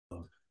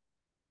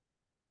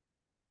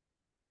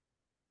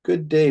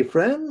Good day,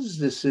 friends.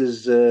 This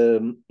is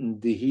the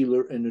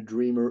Healer and the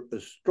Dreamer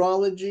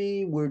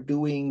Astrology. We're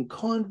doing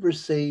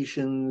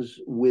conversations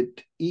with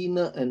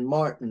Ina and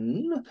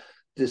Martin.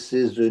 This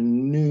is a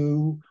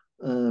new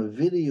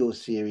video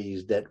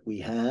series that we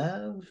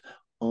have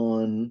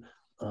on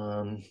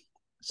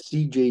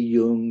C.J.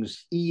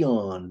 Jung's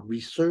Aion,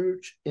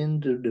 research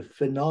into the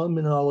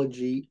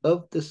phenomenology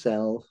of the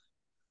self,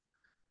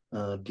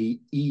 the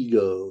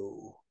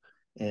ego.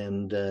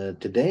 And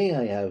today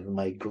I have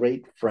my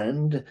great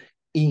friend,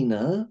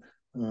 Ina,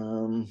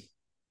 um,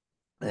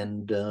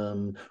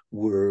 and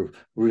we're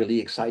really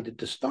excited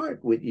to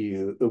start with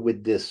you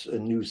with this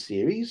new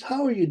series.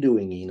 How are you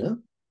doing, Ina?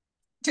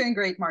 Doing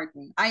great,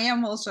 Martin. I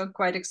am also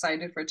quite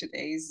excited for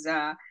today's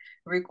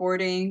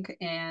recording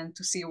and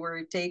to see where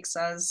it takes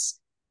us.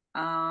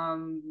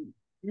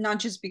 Not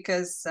just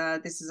because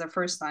this is our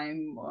first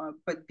time,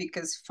 but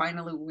because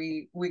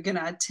finally we're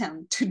gonna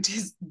attempt to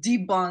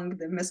debunk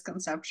the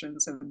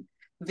misconceptions and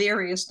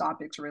various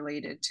topics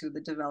related to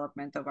the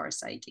development of our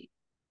psyche.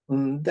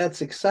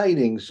 That's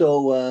exciting.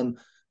 So,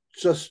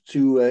 just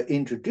to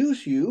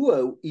introduce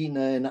you, Ina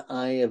and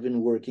I have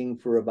been working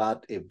for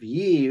about a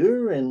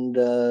year,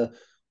 and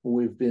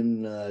we've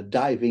been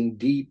diving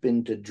deep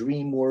into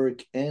dream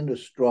work and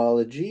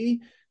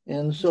astrology.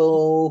 And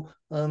so,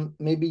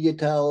 maybe you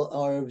tell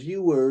our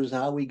viewers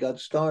how we got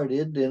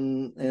started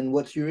and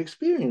what's your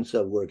experience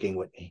of working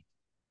with me.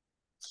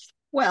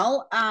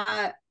 Well,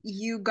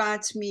 you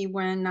got me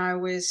when I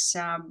was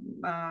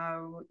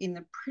in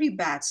a pretty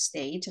bad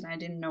state and I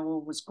didn't know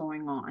what was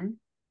going on.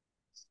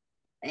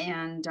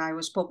 And I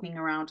was poking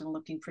around and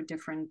looking for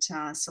different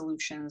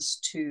solutions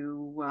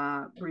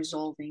to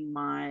resolving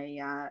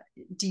my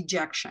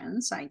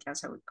dejections, I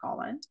guess I would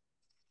call it.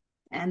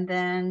 And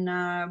then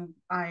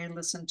I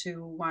listened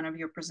to one of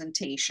your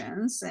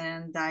presentations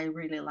and I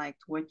really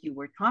liked what you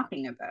were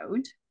talking about.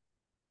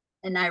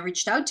 And I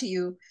reached out to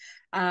you,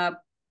 uh,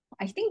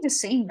 I think the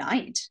same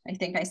night. I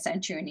think I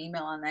sent you an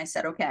email and I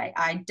said, okay,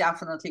 I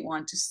definitely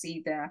want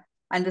to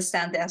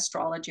understand the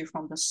astrology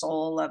from the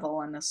soul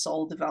level and the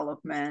soul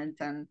development.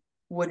 And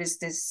what is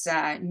this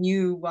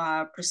new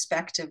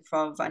perspective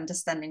of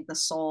understanding the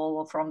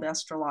soul from the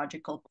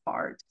astrological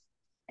part?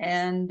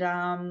 And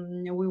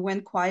we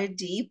went quite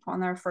deep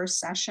on our first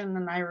session.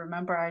 And I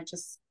remember I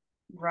just,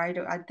 right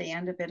at the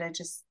end of it, I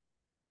just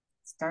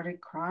started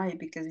crying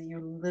because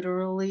you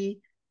literally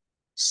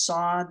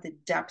saw the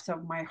depth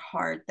of my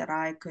heart that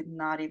I could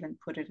not even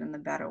put it in the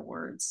better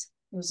words.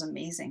 It was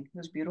amazing. It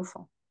was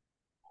beautiful.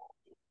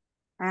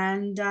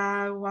 And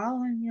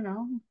well,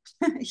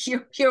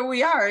 here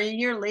we are a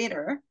year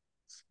later.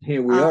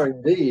 Here we Uh, are,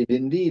 indeed,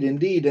 indeed,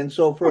 indeed. And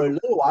so, for a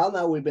little while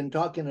now, we've been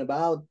talking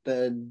about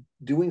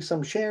doing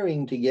some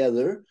sharing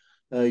together.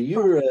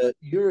 You're a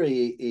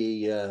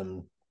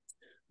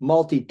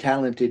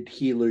multi-talented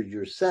healer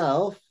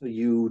yourself.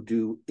 You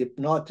do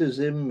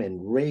hypnotism and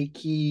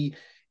Reiki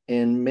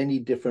and many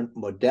different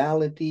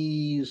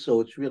modalities. So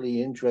it's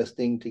really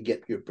interesting to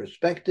get your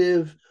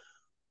perspective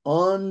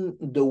on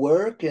the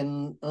work.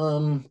 And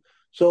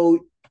so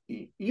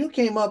you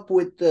came up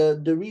with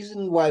the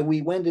reason why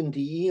we went into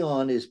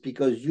Eon is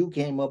because you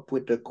came up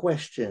with a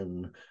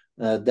question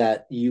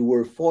that you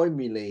were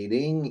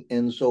formulating.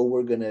 And so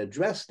we're going to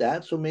address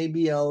that. So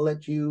maybe I'll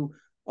let you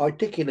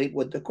articulate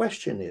what the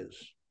question is.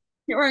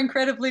 you were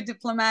incredibly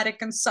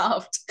diplomatic and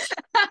soft.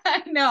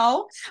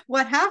 No,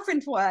 what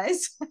happened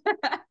was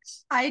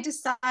I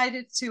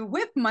decided to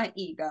whip my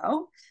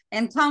ego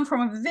and come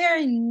from a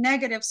very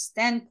negative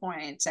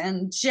standpoint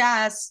and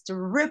just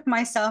rip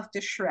myself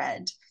to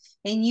shred.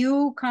 And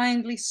you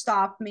kindly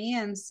stopped me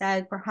and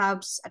said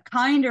perhaps a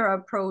kinder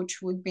approach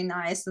would be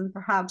nice, and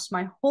perhaps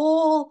my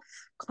whole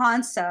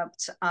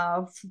concept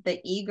of the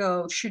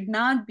ego should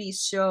not be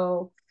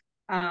so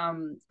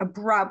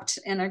abrupt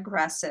and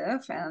aggressive,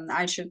 and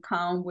I should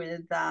come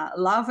with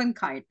love and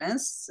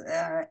kindness,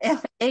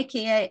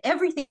 aka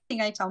everything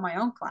I tell my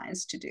own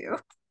clients to do,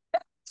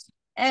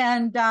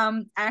 and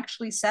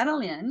actually settle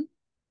in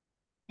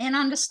and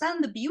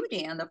understand the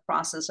beauty and the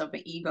process of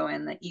the ego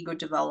and the ego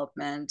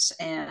development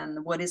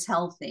and what is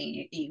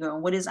healthy ego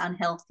and what is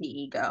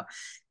unhealthy ego.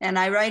 And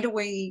I right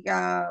away,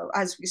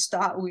 as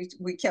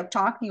we kept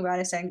talking about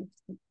it, saying,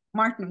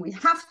 Martin, we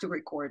have to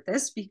record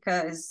this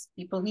because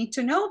people need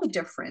to know the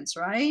difference,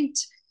 right?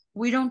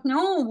 We don't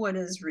know what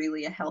is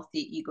really a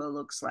healthy ego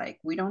looks like.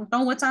 We don't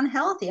know what's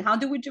unhealthy. How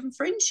do we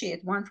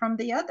differentiate one from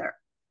the other?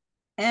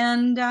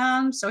 And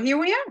so here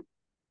we are,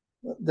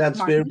 That's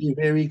Martin. very,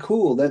 very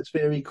cool. That's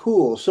very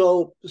cool.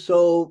 So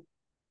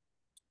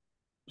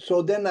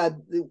then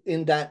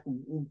in that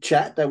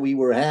chat that we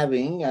were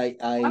having,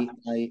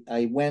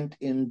 I went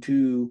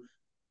into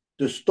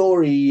the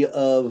story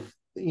of,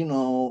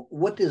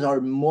 what is our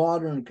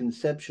modern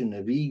conception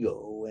of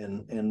ego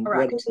and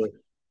what Correct. are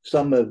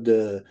some of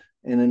the,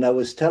 and then I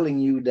was telling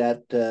you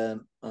that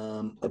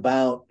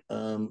about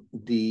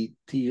the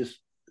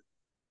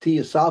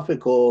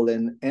theosophical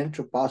and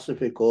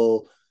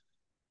anthroposophical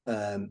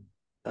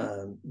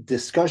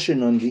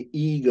discussion on the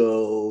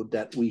ego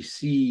that we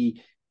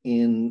see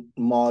in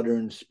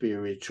modern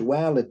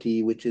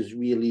spirituality, which is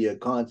really a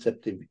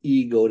concept of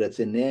ego that's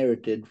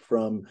inherited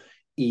from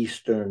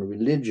Eastern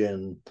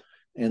religion.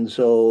 And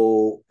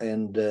so,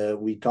 and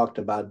we talked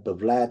about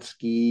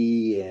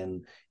Blavatsky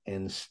and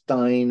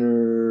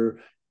Steiner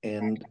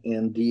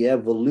and the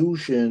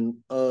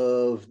evolution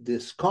of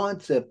this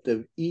concept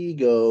of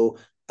ego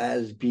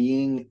as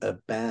being a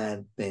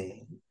bad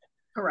thing.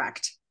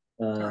 Correct.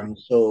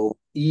 So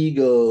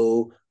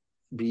ego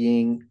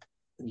being,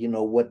 you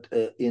know, what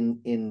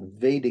in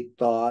Vedic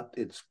thought,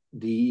 it's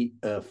the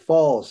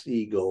false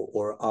ego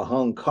or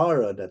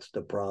ahankara that's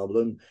the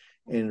problem,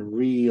 and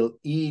real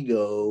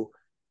ego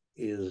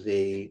is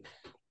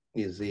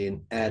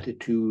an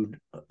attitude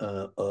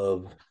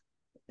of,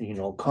 you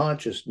know,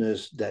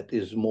 consciousness that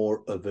is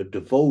more of a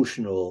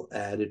devotional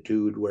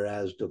attitude,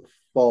 whereas the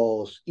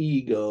false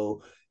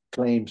ego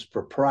claims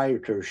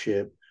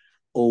proprietorship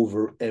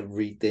over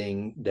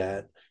everything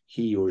that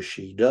he or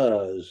she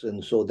does.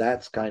 And so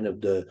that's kind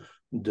of the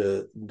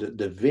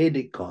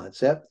Vedic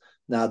concept.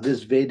 Now,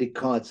 this Vedic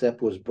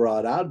concept was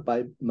brought out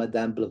by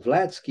Madame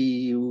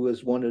Blavatsky, who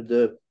was one of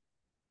the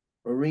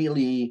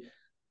really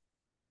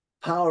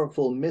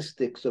powerful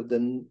mystics of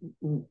the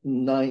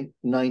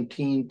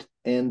 19th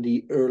and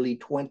the early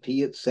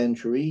 20th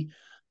century.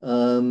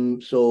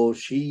 So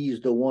she's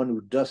the one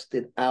who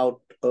dusted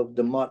out of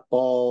the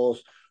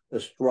mothballs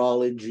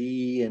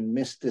astrology and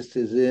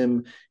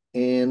mysticism,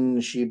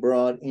 and she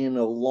brought in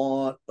a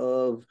lot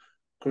of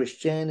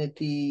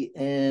Christianity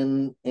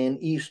and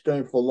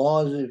Eastern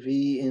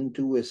philosophy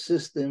into a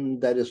system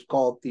that is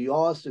called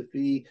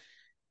theosophy.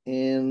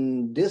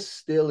 And this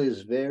still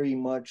is very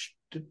much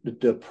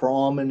the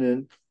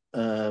prominent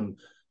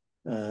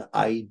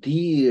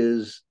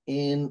ideas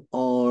in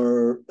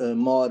our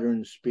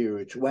modern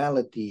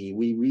spirituality.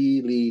 We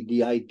really,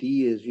 the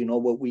ideas, you know,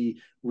 what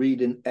we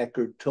read in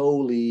Eckhart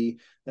Tolle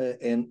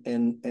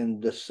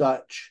and the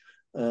such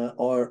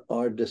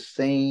are the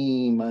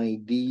same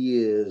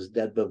ideas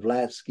that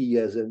Blavatsky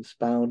has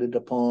expounded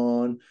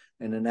upon.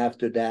 And then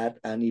after that,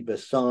 Annie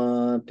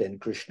Besant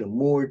and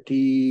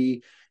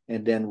Krishnamurti.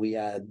 And then we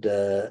had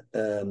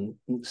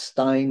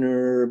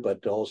Steiner,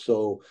 but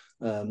also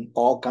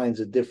all kinds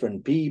of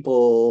different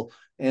people.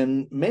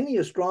 And many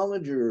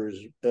astrologers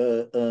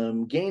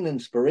gain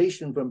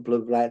inspiration from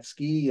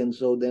Blavatsky. And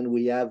so then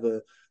we have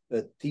a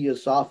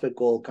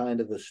theosophical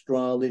kind of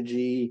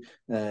astrology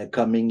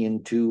coming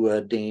into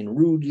Dane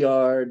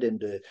Rudyard and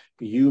the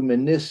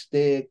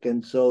humanistic.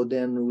 And so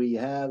then we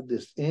have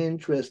this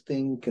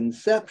interesting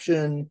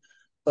conception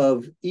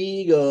of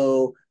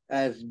ego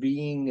as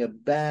being a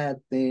bad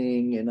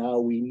thing and how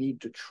we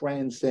need to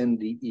transcend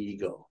the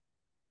ego.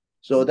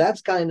 So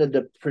that's kind of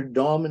the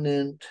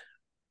predominant.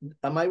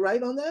 Am I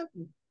right on that?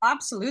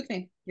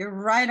 Absolutely. You're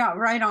right on,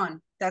 right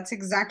on. That's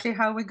exactly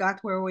how we got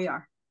where we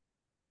are,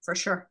 for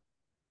sure.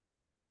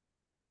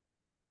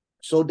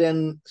 So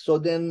then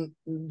Jung's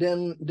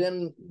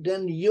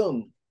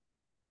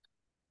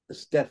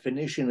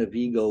definition of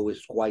ego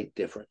is quite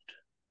different.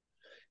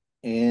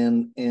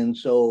 And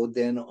so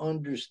then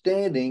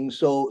understanding,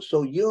 so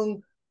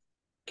Jung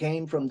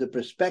came from the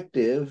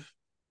perspective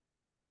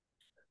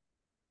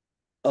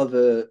of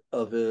a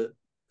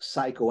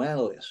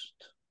psychoanalyst,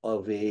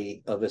 of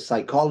a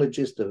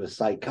psychologist, of a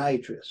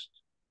psychiatrist.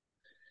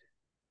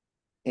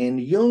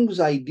 And Jung's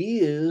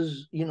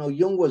ideas, you know,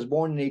 Jung was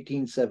born in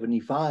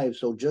 1875,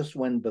 so just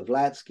when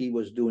Blavatsky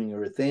was doing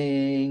her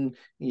thing,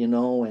 you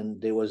know,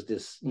 and there was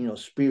this, you know,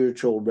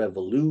 spiritual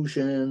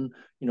revolution.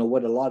 You know,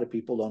 what a lot of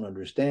people don't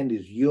understand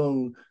is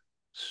Jung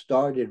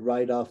started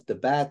right off the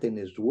bat in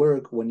his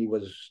work when he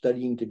was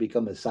studying to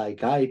become a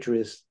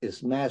psychiatrist.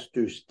 His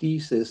master's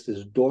thesis,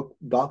 his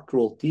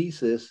doctoral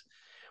thesis,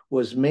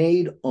 was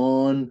made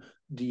on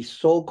the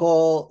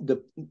so-called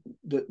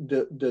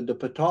the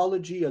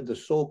pathology of the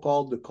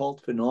so-called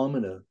occult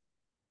phenomena.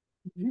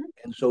 Mm-hmm.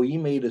 And so he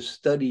made a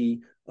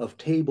study of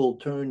table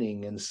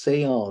turning and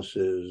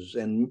seances,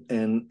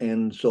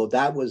 and so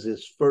that was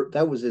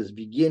his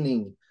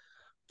beginning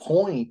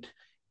point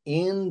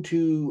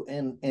into,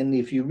 and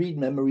if you read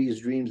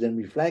Memories, Dreams, and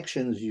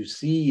Reflections, you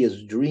see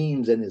his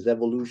dreams and his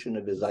evolution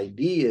of his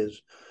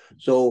ideas.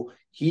 So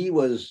he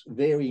was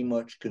very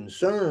much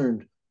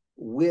concerned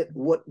with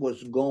what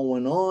was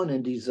going on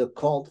in these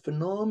occult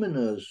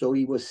phenomena. So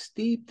he was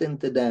steeped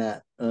into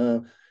that.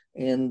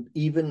 And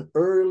even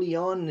early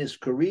on in his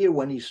career,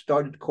 when he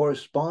started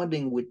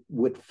corresponding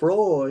with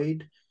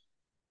Freud,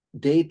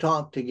 they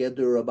talked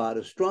together about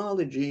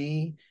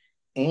astrology,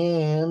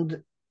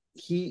 and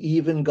he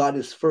even got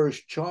his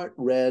first chart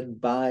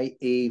read by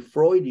a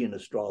Freudian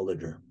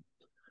astrologer.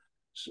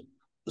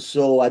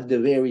 So at the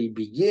very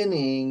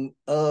beginning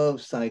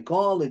of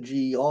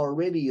psychology,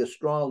 already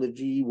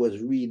astrology was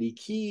really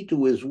key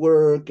to his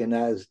work. And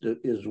as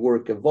his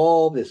work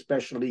evolved,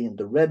 especially in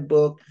the Red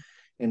Book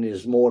and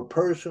his more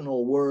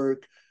personal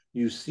work,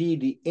 you see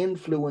the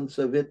influence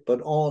of it,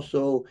 but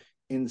also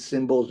in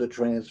Symbols of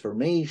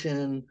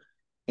Transformation,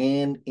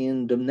 and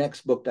in the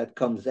next book that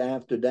comes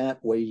after that,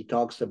 where he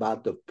talks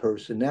about the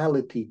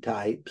personality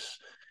types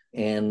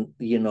and,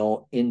 you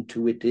know,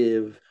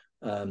 intuitive,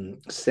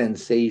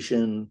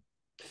 sensation,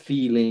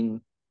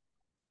 feeling,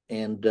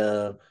 and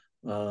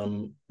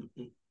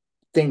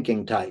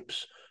thinking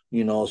types.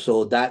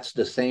 So that's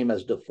the same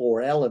as the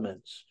four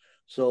elements.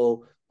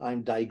 So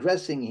I'm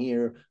digressing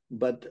here,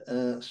 but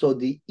so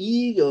the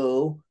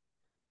ego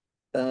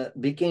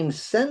became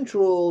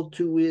central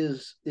to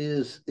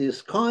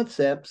his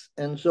concepts,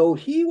 and so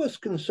he was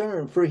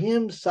concerned. For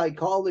him,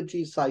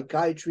 psychology,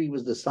 psychiatry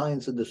was the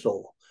science of the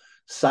soul.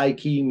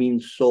 Psyche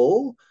means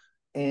soul,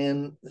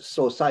 and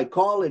so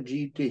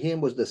psychology to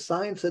him was the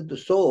science of the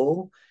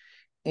soul,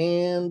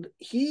 and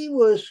he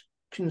was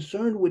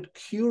concerned with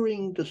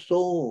curing the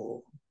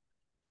soul.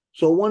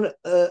 So one,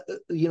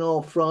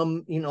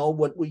 from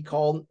what we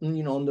call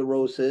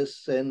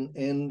neurosis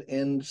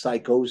and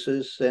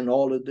psychosis and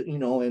all of the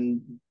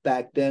and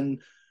back then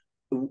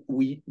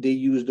they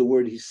used the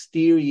word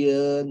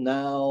hysteria.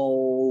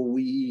 Now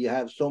we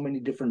have so many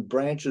different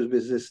branches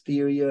with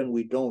hysteria, and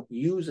we don't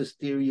use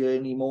hysteria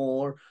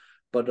anymore.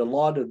 But a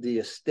lot of the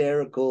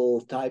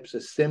hysterical types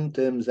of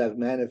symptoms have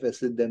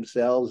manifested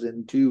themselves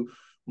into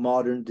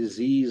modern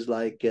disease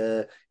like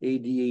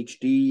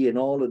ADHD and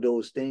all of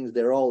those things.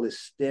 They're all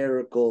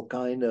hysterical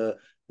kind of,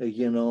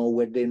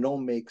 where they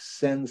don't make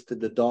sense to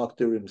the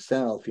doctor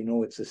himself.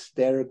 It's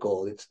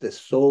hysterical. It's the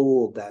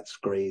soul that's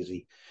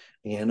crazy,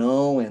 and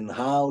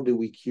how do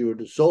we cure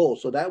the soul?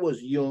 So that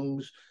was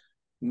Jung's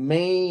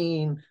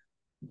main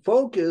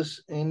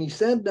focus. And he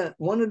said that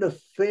one of the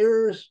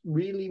first,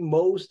 really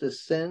most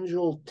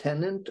essential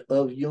tenet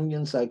of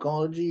Jungian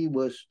psychology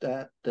was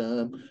that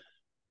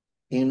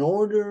in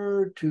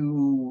order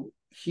to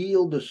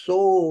heal the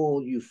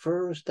soul, you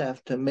first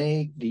have to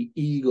make the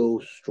ego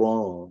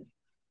strong.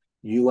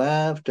 You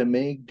have to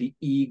make the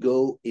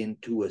ego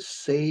into a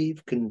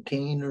safe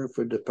container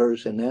for the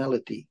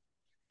personality.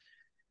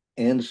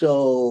 And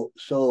so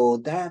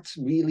that's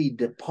really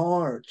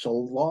departs a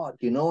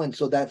lot, and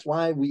so that's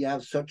why we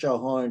have such a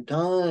hard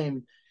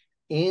time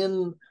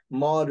in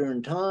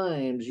modern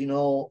times,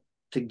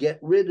 to get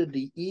rid of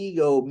the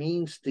ego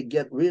means to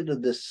get rid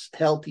of this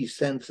healthy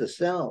sense of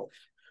self.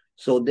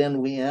 So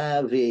then we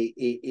have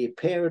a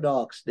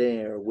paradox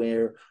there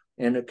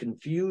and a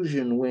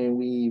confusion where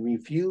we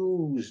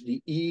refuse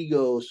the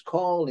ego's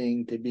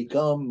calling to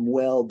become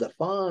well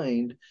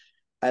defined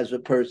as a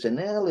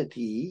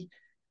personality,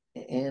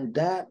 and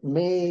that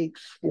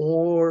makes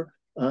for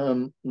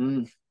the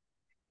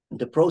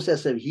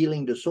process of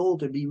healing the soul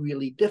to be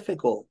really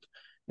difficult.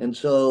 And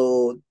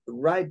so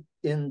right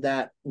in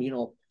that,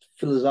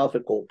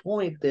 philosophical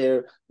point,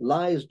 there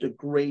lies the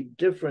great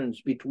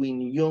difference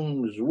between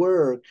Jung's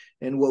work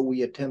and what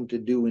we attempt to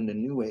do in the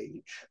New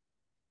Age.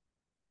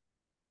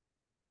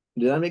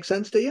 Did that make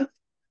sense to you?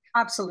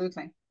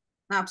 Absolutely.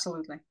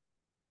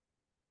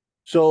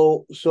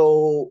 So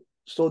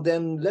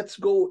then let's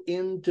go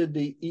into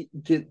the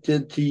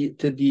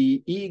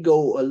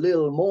ego a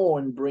little more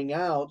and bring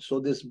out. So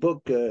this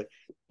book,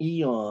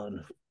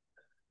 Aion,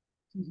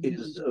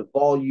 is a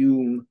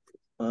volume.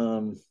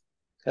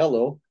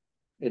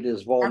 It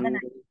is volume.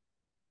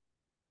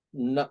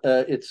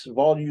 It's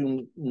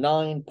volume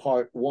 9,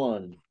 part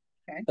 1,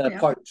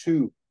 part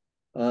 2,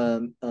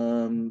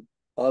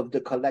 of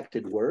the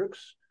collected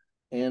works,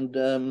 and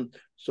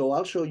so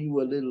I'll show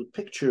you a little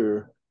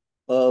picture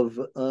of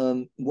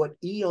what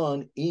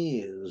Aion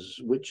is,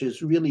 which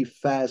is really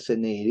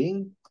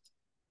fascinating.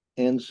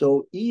 And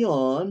so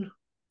Aion,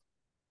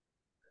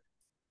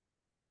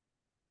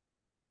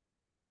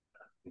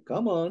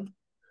 come on,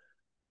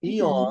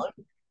 Aion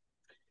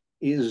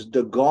is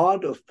the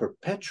god of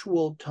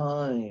perpetual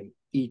time,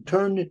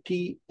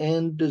 eternity,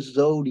 and the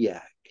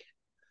zodiac.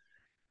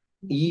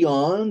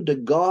 Aion, the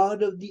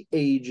god of the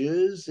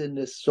ages,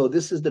 and so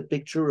this is the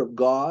picture of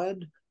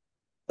God,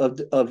 of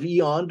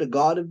Aion, the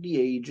god of the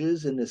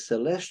ages, in a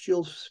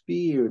celestial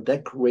sphere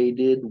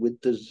decorated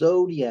with the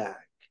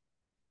zodiac.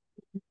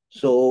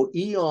 So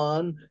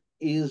Aion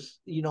is,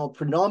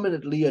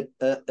 predominantly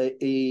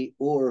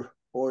or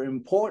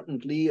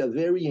importantly, a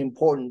very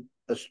important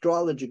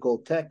astrological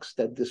text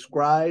that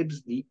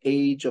describes the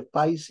age of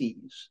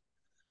Pisces.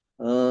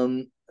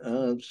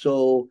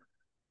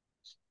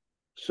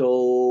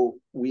 So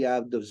we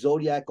have the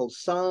zodiacal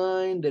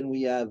sign, then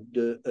we have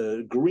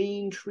the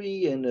green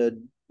tree and a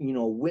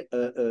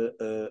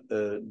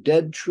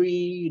dead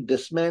tree,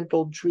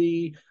 dismantled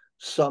tree,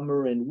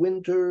 summer and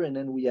winter, and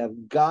then we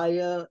have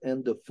Gaia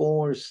and the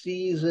 4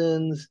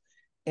 seasons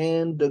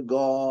and the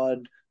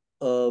god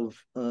of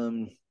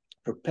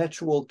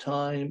perpetual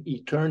time,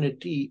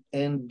 eternity,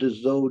 and the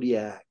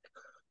zodiac.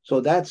 So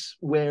that's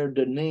where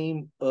the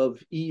name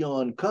of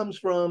Aion comes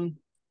from,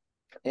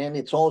 and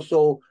it's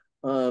also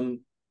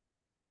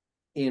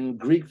in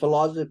Greek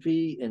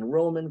philosophy, in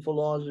Roman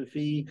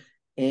philosophy,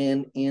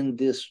 and in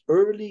this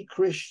early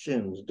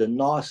Christians, the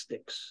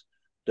Gnostics.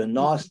 The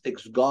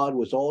Gnostics' god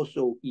was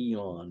also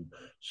Aion.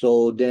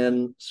 So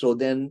then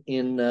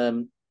in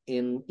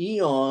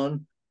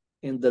Aion,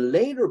 in the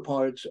later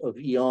parts of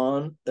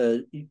Aion,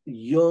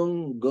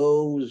 Jung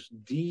goes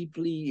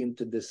deeply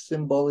into the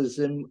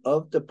symbolism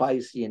of the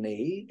Piscean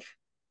age.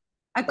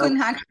 I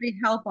couldn't actually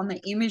help on the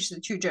image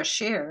that you just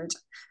shared.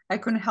 I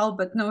couldn't help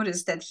but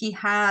notice that he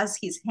has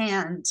his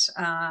hand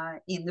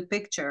in the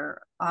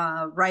picture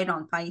right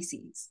on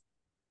Pisces.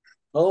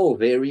 Oh,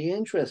 very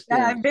interesting.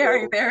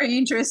 Very, very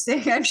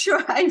interesting. I'm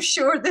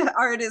sure the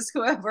artist,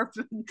 whoever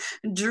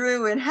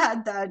drew it,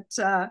 had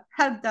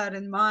that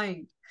in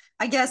mind.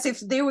 I guess if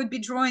they would be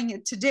drawing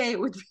it today, it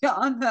would be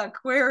on the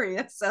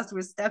Aquarius as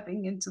we're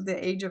stepping into the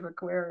age of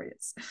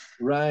Aquarius.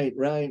 Right,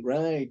 right,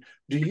 right.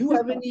 Do you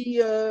have any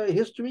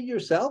history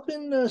yourself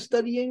in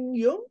studying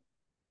Jung?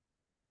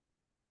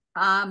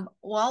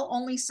 Well,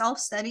 only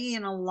self-study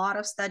and a lot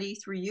of study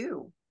through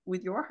you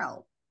with your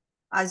help,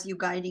 as you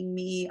guiding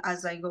me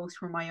as I go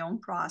through my own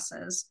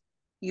process.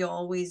 You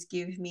always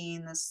give me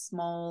in the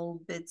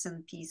small bits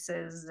and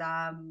pieces,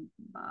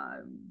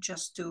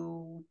 just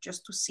to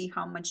see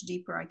how much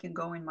deeper I can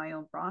go in my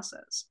own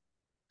process.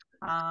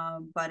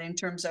 But in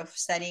terms of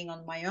studying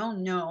on my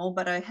own, no.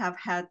 But I have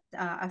had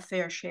a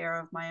fair share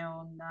of my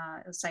own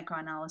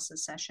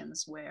psychoanalysis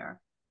sessions where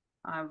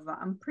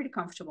I'm pretty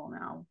comfortable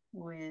now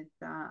with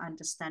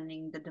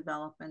understanding the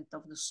development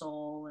of the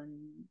soul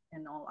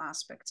and all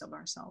aspects of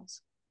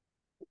ourselves.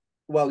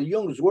 Well,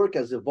 Jung's work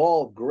has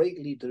evolved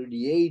greatly through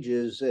the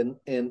ages, and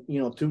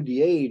through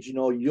the age,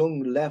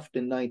 Jung left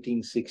in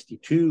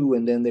 1962,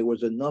 and then there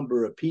was a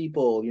number of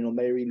people,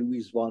 Mary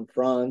Louise von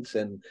Franz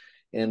and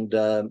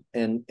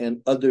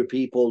other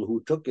people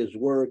who took his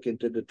work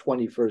into the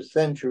 21st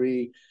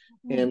century,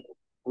 and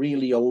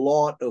really a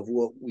lot of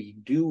what we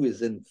do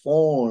is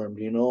informed,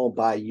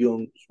 by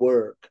Jung's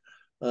work.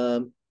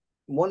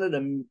 One of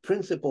the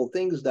principal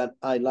things that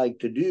I like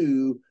to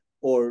do,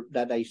 or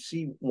that I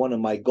see one of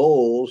my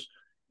goals,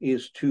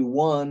 is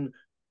to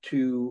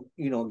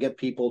get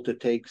people to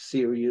take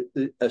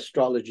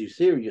astrology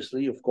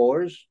seriously, of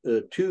course.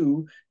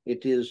 Two,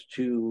 it is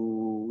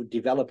to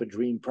develop a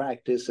dream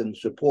practice and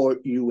support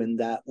you in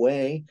that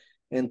way.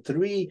 And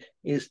three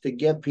is to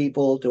get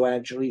people to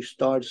actually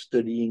start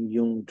studying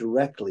Jung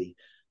directly.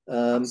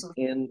 And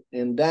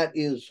that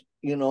is,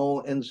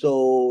 and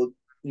so,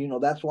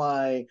 that's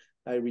why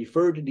I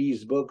refer to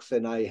these books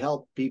and I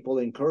help people,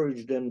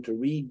 encourage them to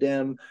read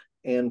them.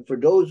 And for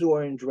those who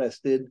are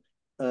interested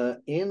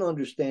in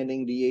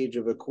understanding the age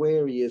of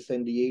Aquarius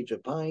and the age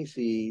of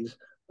Pisces,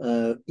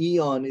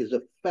 Aion is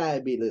a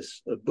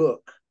fabulous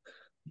book.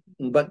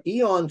 But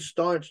Aion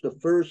starts, the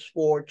first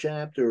four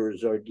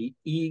chapters are the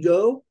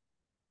ego,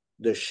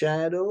 the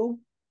shadow,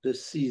 the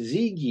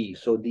syzygy,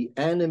 so the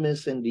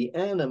animus and the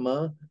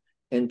anima,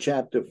 and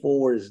chapter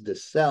 4 is the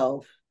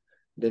self.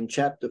 Then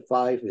chapter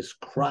 5 is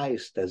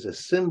Christ as a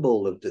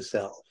symbol of the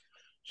self.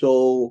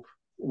 So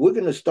we're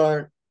going to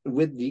start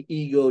with the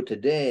ego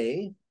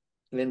today,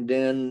 and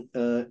then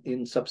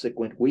in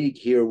subsequent week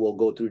here we'll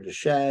go through the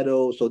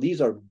shadow. So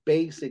these are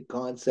basic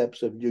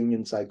concepts of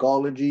Jungian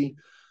psychology,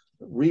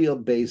 real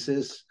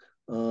basis.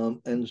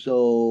 And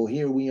so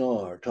here we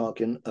are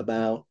talking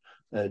about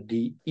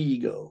the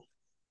ego.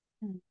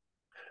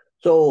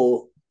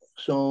 So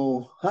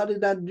how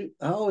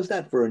is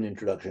that for an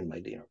introduction, my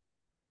dear?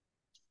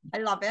 I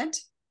love it.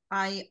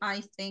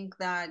 I think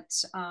that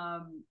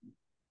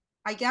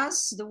I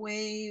guess the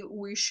way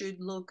we should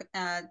look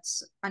at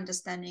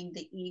understanding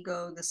the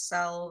ego, the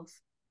self,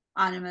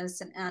 animus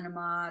and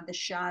anima, the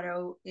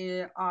shadow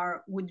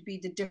would be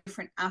the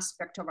different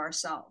aspect of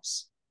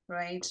ourselves,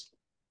 right?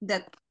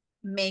 That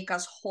make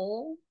us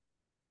whole.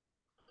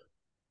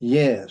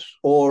 Yes,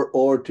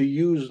 or to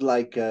use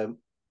like real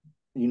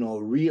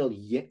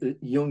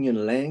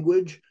Jungian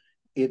language,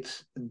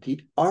 it's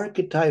the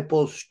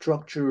archetypal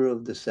structure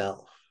of the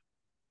self.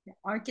 The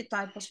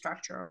archetypal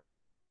structure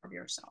of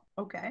yourself.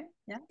 Okay,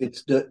 yeah.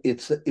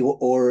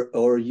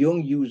 Or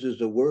Jung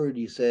uses a word.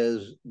 He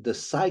says the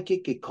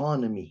psychic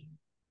economy.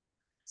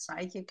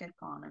 Psychic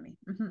economy.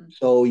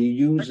 So he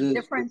uses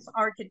different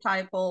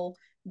archetypal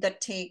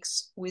that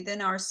takes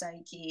within our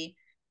psyche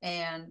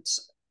and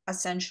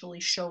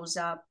essentially shows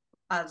up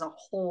as a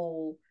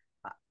whole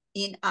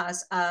in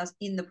us as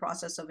in the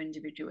process of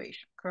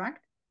individuation.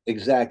 Correct?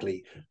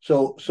 Exactly.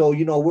 So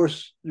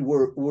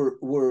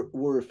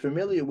we're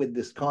familiar with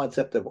this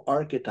concept of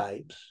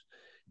archetypes,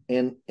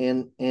 and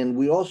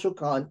we also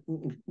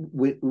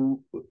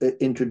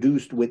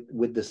introduced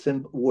with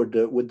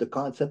the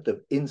concept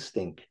of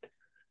instinct.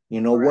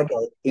 What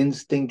are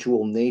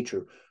instinctual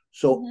nature?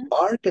 So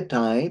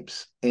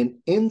archetypes and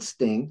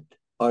instinct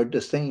are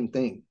the same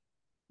thing.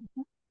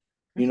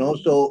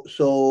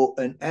 So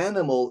an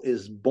animal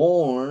is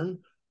born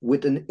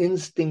with an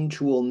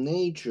instinctual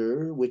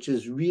nature, which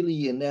is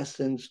really in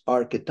essence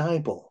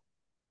archetypal.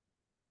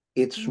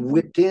 It's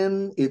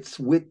within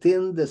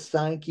the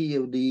psyche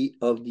of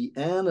the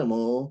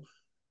animal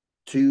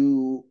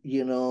to,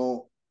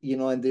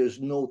 and there's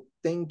no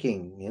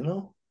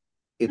thinking,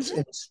 it's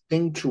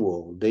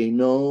instinctual. They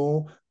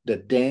know the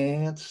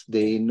dance,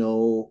 they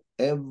know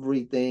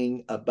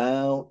everything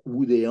about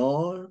who they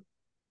are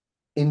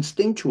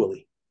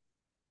instinctually.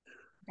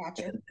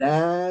 Gotcha.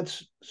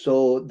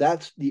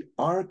 That's the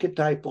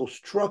archetypal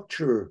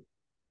structure,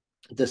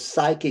 the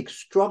psychic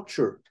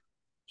structure.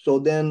 So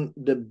then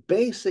the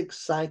basic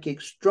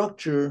psychic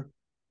structure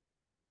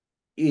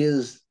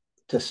is,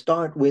 to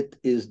start with,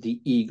 is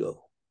the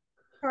ego.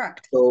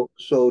 Correct.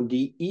 So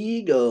the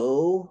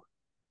ego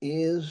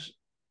is,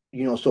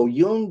 so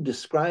Jung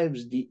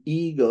describes the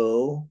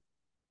ego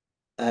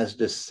as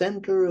the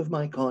center of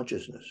my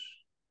consciousness,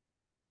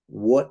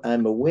 what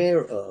I'm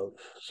aware of.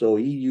 So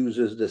he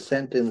uses the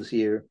sentence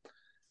here.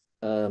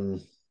 I'm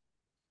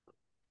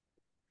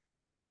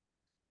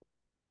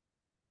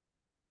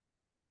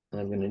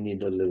going to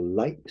need a little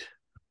light.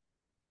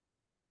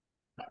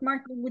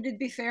 Mark, would it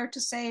be fair to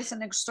say it's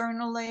an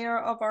external layer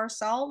of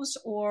ourselves,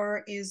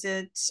 or is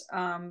it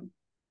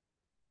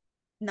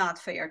not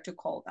fair to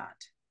call that?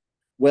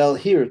 Well,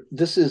 here,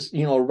 this is,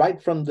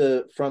 right from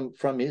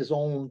from his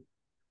own.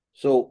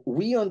 So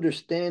we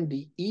understand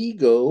the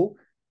ego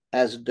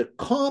as the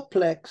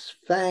complex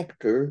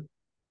factor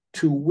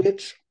to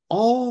which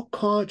all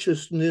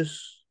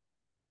consciousness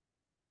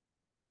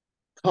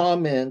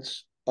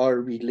comments are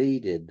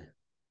related.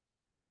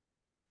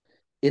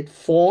 It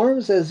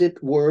forms, as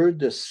it were,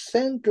 the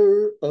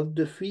center of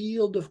the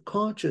field of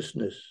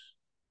consciousness.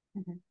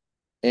 Mm-hmm.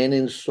 And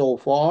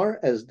insofar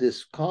as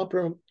this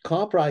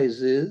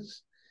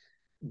comprises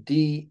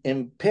the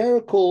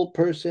empirical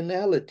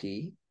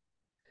personality,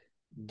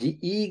 the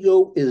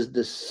ego is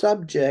the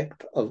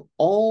subject of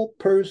all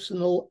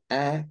personal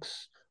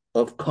acts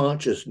of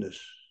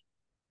consciousness.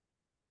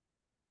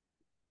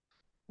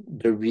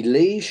 The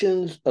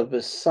relations of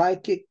a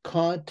psychic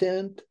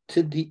content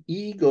to the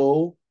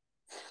ego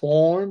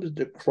forms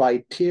the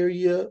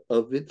criteria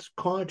of its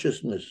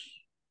consciousness.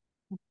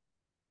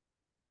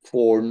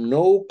 For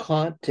no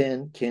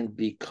content can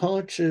be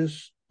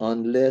conscious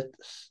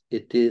unless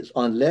it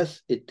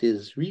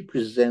is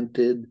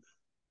represented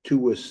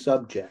to a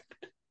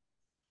subject.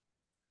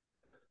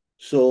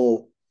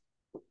 So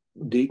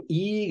the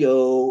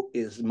ego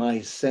is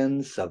my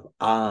sense of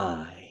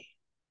I.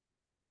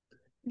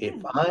 If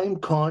I'm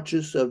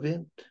conscious of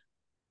it,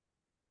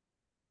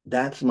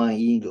 that's my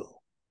ego.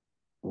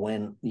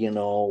 When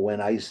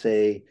I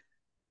say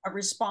a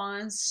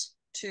response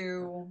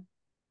to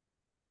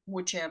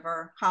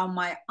whichever, how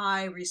my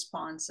I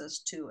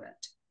responds to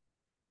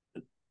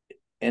it.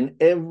 And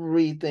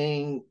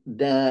everything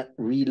that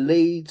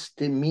relates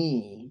to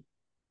me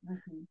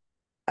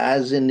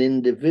as an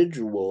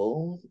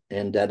individual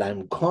and that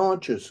I'm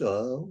conscious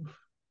of,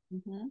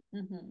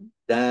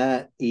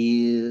 that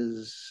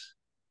is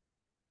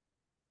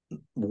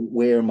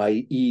where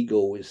my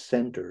ego is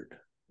centered.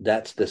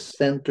 That's the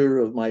center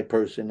of my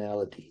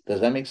personality.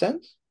 Does that make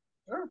sense?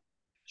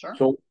 Sure.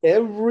 So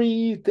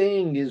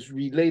everything is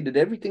related.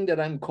 Everything that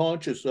I'm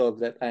conscious of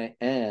that I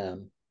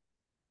am,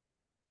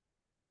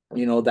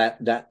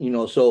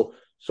 so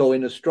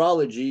in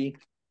astrology,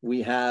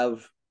 we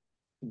have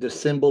the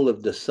symbol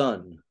of the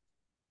sun.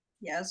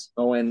 Yes.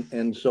 Oh,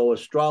 and so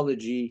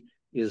astrology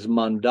is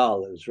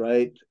mandalas,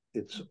 right?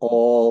 It's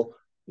all,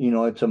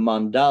 it's a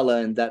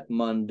mandala, and that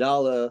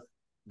mandala,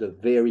 the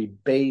very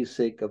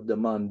basic of the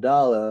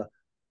mandala,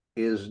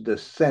 is the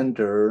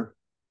center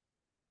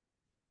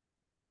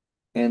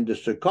and the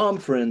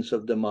circumference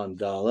of the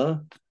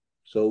mandala.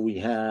 So we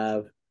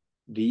have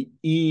the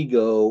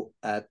ego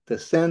at the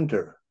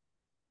center.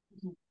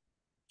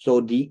 So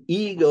the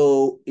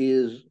ego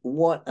is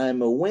what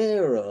I'm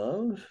aware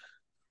of.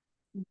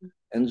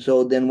 And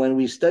so then when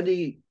we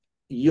study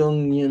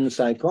Jungian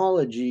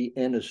psychology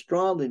and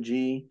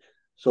astrology,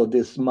 so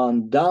this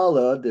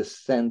mandala,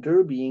 this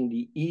center being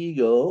the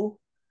ego,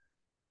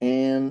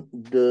 and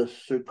the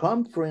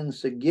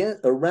circumference again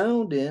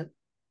around it,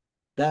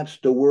 that's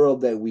the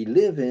world that we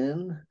live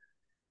in.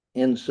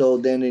 And so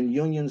then in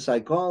Jungian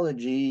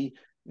psychology,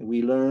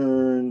 we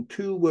learn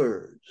two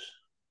words.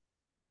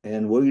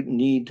 And we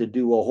need to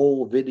do a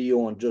whole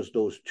video on just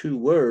those two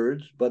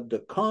words, but the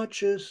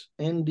conscious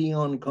and the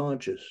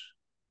unconscious.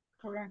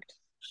 Correct.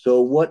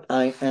 So what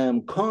I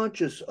am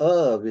conscious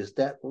of is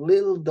that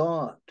little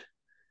dot.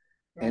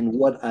 Right. And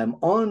what I'm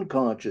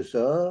unconscious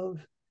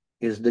of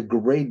is the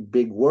great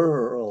big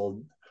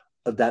world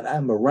that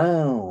I'm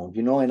around,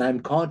 and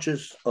I'm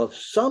conscious of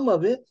some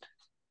of it,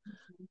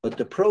 but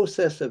the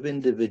process of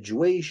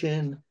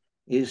individuation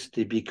is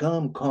to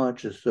become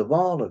conscious of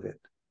all of it.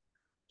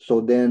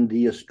 So then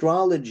the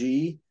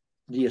astrological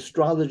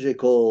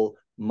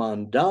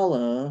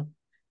mandala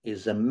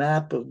is a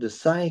map of the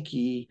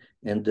psyche,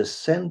 and the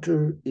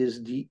center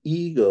is the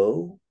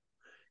ego.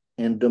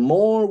 And the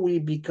more we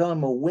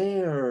become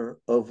aware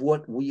of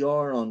what we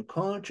are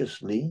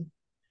unconsciously,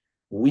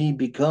 we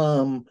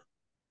become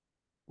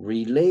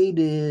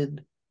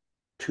related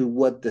to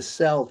what the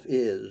self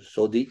is.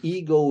 So the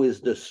ego is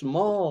the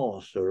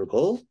small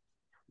circle,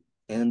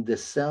 and the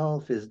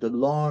self is the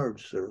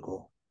large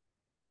circle.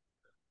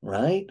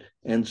 Right?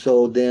 And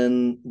so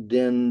then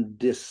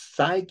this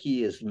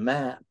psyche is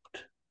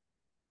mapped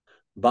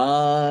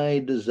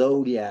by the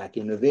zodiac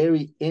in a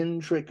very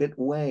intricate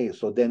way.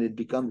 So then it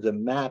becomes a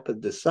map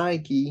of the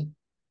psyche.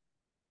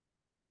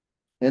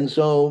 And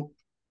so,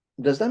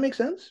 does that make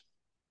sense?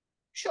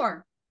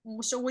 Sure.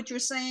 So what you're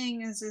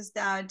saying is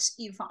that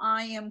if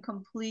I am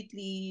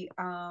completely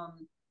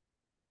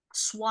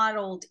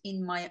swaddled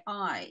in my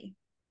eye,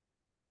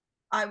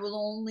 I will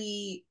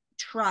only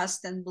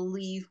trust and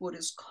believe what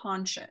is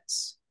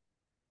conscious.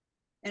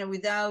 And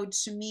without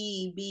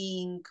me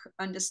being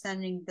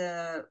understanding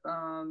the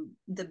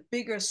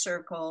bigger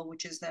circle,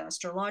 which is the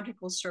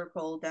astrological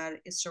circle that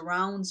it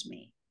surrounds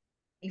me,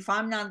 if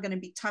I'm not going to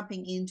be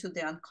tapping into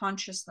the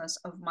unconsciousness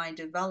of my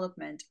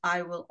development,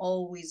 I will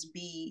always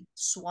be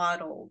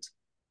swaddled,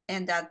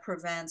 and that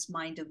prevents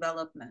my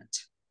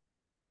development.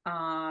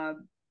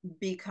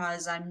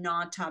 Because I'm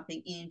not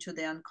tapping into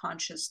the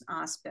unconscious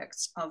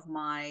aspects of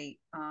my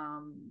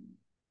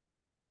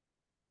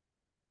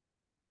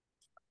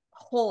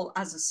whole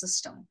as a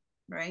system,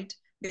 right?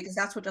 Because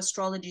that's what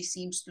astrology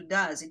seems to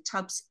does. It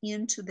taps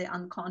into the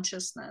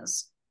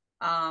unconsciousness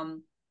of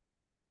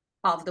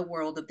the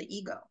world of the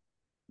ego,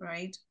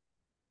 right?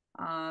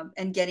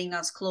 And getting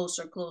us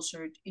closer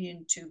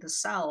into the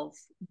self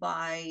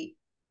by,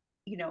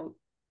 you know,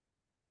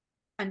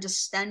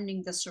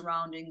 understanding the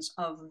surroundings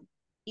of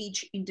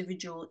each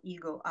individual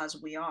ego as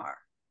we are,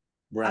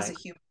 as a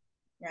human,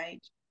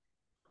 right?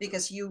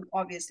 Because you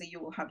obviously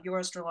you will have your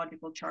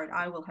astrological chart,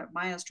 I will have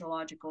my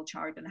astrological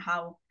chart, and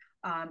how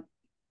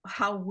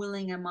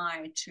willing am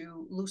I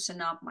to loosen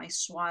up my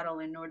swaddle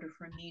in order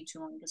for me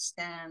to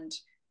understand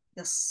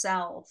the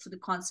self, the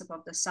concept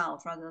of the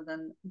self, rather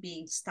than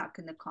being stuck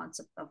in the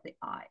concept of the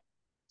I.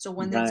 So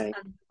when that's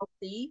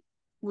unhealthy,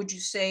 would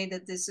you say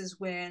that this is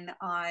when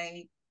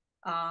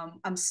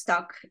I'm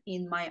stuck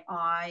in my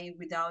I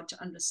without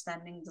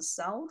understanding the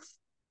self?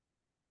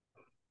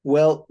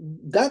 Well,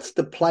 that's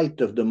the plight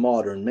of the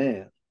modern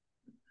man.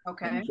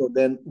 Okay. And so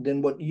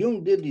then what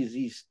Jung did is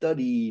he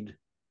studied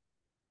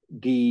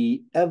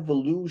the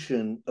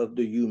evolution of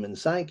the human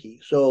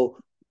psyche. So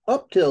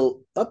up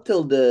till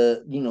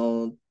the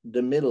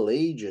the Middle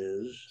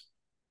Ages,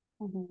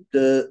 mm-hmm.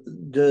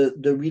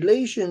 the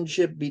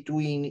relationship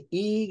between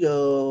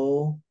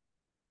ego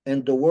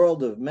and the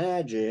world of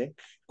magic,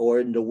 or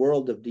in the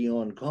world of the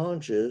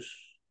unconscious,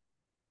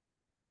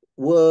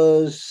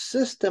 was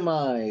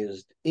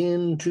systemized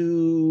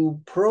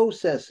into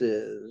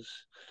processes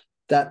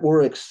that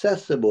were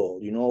accessible.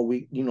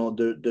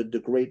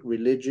 The great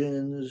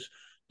religions,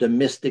 the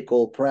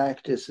mystical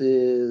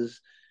practices,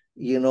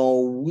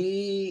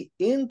 we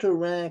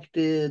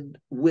interacted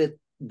with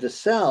the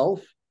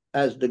self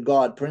as the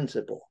God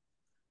principle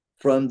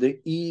from the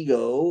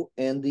ego,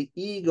 and the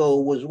ego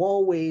was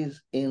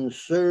always in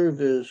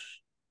service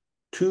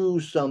to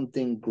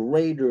something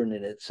greater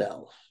than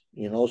itself.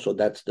 So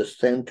that's the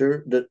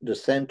center, the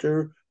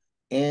center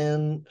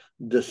and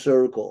the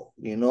circle.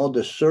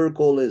 The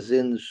circle is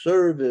in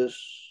service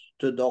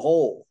to the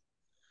whole.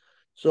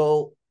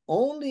 So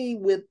only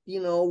with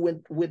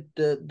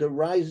the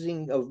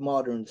rising of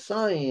modern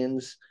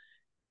science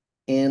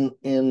and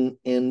the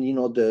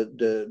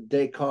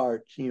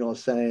Descartes,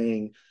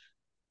 saying,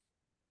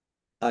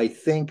 I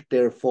think,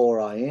 therefore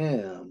I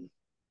am,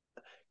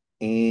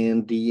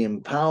 and the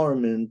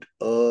empowerment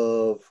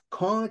of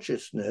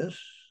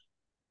consciousness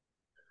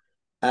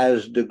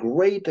as the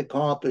great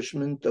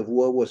accomplishment of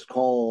what was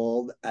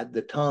called at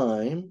the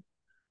time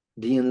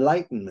the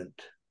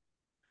Enlightenment.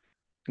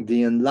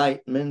 The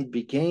Enlightenment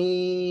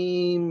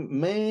became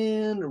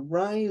man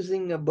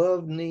rising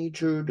above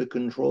nature to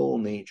control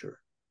nature.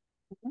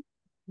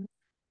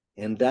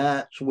 And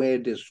that's where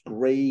this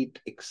great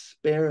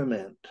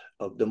experiment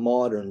of the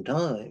modern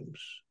times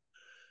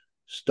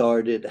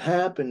started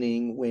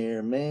happening,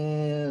 where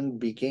man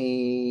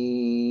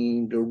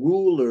became the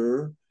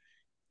ruler,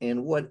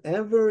 and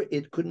whatever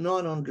it could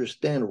not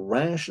understand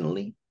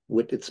rationally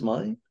with its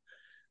mind,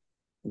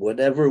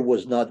 whatever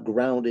was not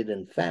grounded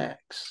in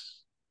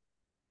facts,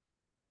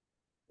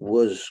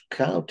 was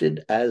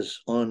counted as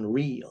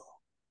unreal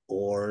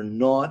or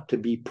not to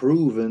be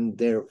proven.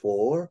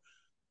 Therefore,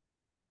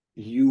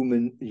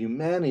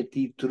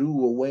 humanity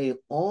threw away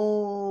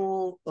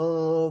all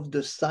of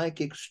the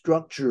psychic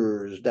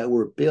structures that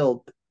were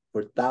built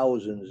for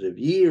thousands of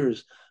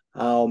years,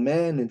 how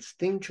man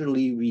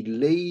instinctually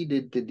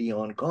related to the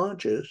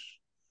unconscious.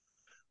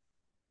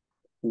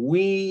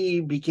 We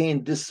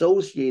became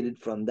dissociated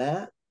from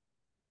that.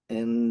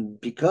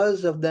 And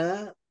because of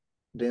that,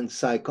 then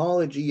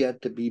psychology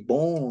had to be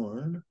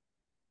born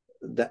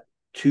that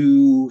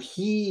to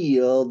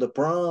heal the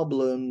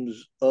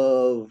problems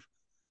of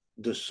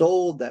the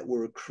soul that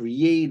were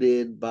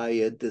created by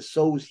a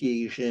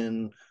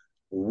dissociation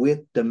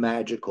with the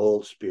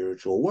magical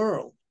spiritual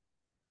world.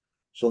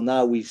 So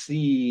now we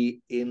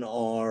see in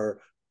our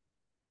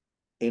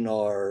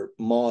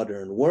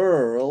modern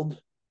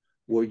world,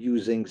 we're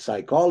using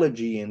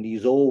psychology and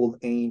these old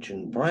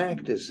ancient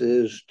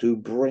practices to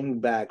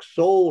bring back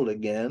soul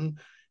again,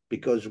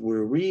 because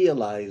we're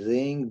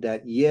realizing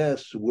that,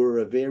 yes, we're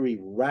a very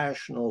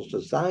rational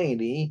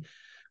society,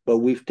 but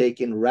we've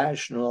taken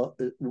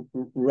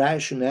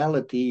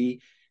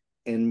rationality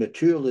and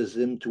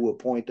materialism to a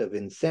point of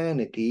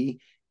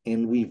insanity,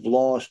 and we've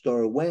lost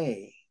our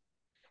way.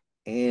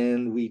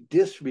 And we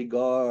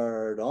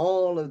disregard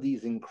all of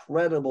these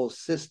incredible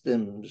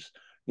systems.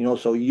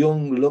 So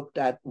Jung looked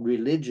at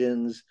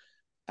religions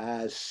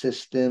as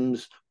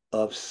systems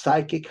of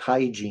psychic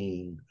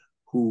hygiene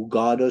who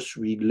got us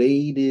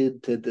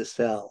related to the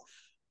self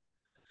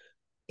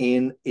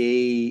in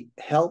a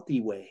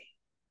healthy way.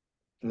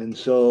 And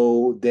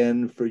so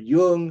then for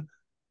Jung,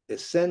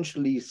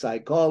 essentially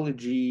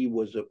psychology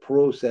was a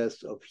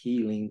process of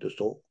healing the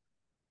soul.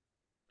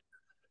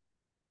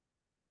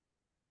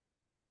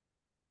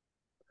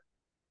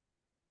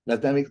 Does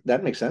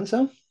that make sense,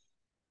 huh?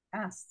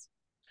 Yes,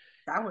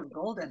 that was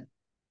golden.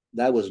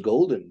 That was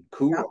golden. That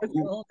Cool, was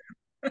cool,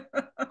 golden.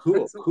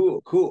 cool,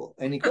 cool, cool.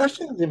 Any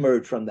questions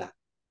emerge from that?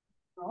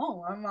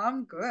 Oh,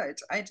 I'm good.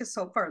 I just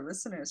hope our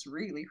listeners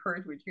really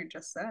heard what you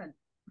just said.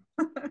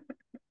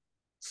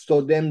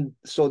 So then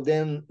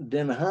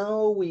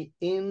how we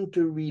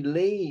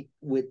interrelate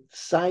with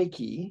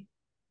psyche,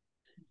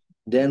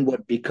 then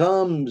what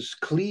becomes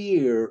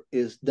clear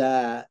is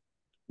that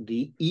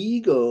the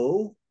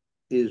ego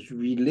is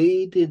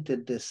related to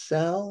the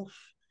self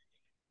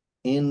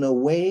in a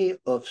way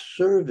of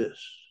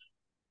service.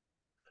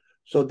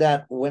 So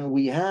that when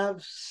we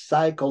have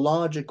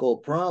psychological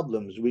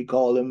problems, we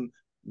call them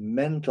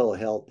mental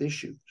health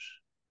issues.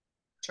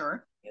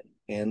 Sure.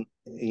 And,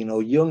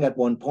 Jung at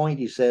one point,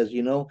 he says,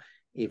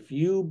 if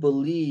you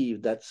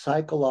believe that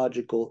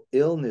psychological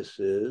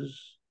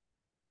illnesses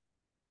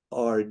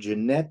are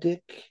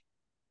genetic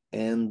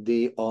and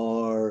they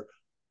are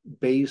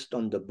based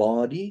on the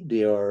body,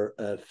 they are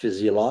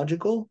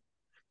physiological,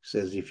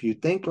 says if you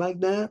think like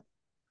that,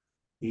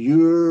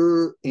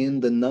 you're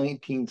in the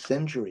 19th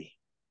century.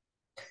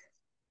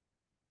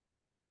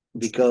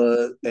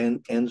 Because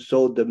and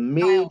so the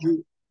major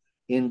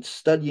in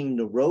studying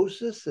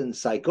neurosis and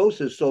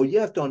psychosis, so you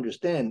have to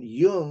understand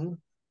Jung's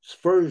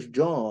first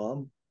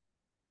job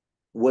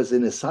was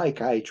in a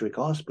psychiatric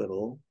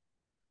hospital,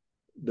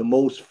 the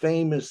most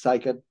famous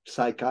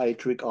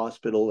psychiatric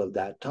hospital of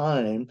that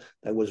time,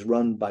 that was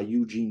run by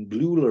Eugene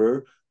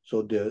Bleuler.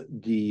 So the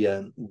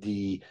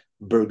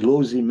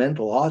Berglozzi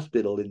Mental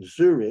Hospital in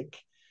Zurich,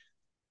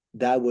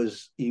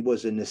 he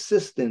was an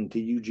assistant to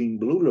Eugene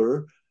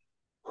Bleuler,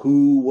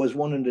 who was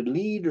one of the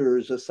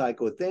leaders of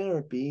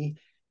psychotherapy.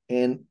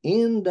 And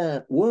in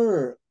that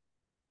work,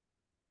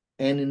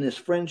 and in his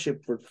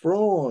friendship with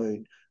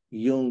Freud,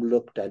 Jung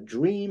looked at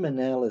dream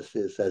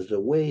analysis as a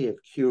way of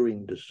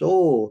curing the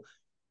soul.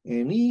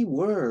 And he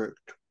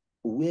worked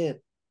with,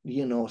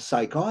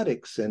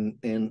 psychotics and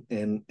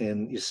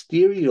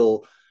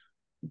hysterical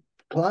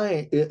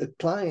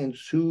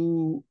clients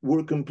who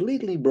were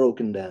completely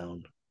broken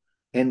down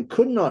and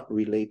could not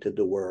relate to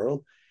the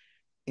world.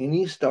 And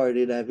he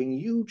started having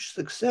huge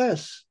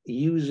success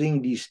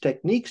using these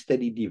techniques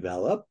that he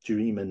developed,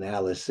 dream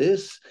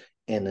analysis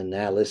and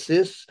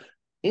analysis,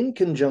 in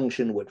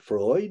conjunction with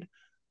Freud.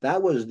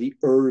 That was the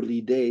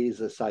early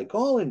days of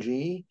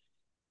psychology.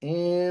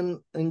 And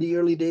in the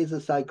early days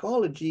of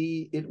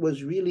psychology, it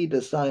was really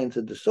the science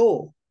of the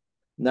soul.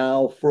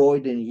 Now,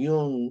 Freud and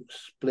Jung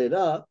split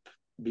up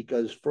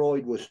because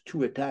Freud was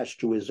too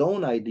attached to his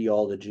own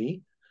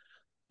ideology.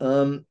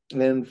 And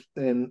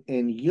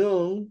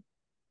Jung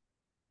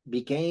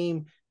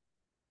became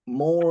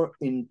more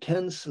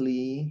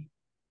intensely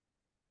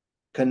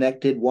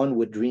connected, one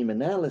with dream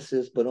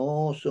analysis, but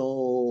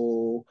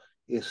also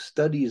his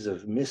studies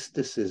of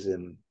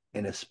mysticism,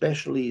 and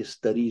especially his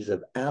studies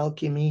of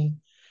alchemy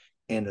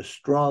and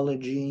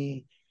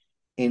astrology,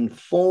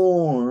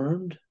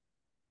 informed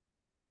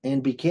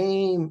and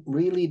became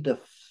really the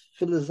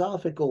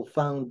philosophical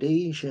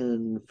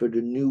foundation for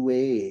the New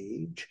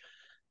Age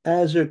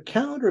as a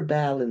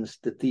counterbalance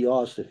to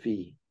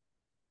theosophy.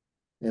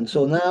 And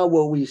so now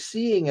what we're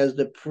seeing as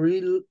the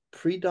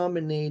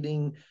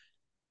predominating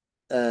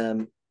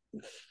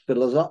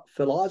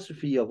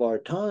philosophy of our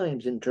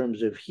times in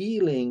terms of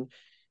healing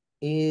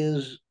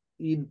is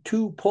in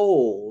two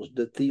poles: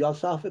 the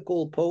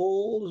theosophical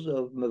poles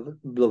of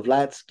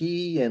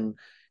Blavatsky and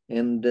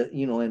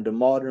the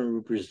modern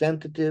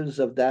representatives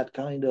of that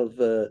kind of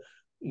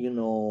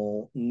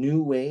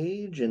New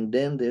Age, and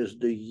then there's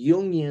the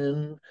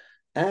Jungian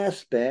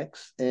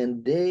aspects,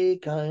 and they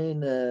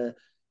kind of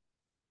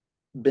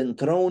been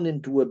thrown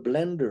into a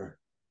blender,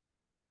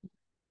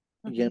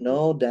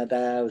 that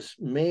has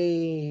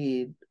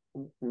made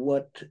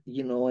what,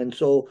 and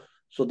so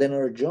then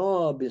our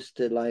job is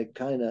to like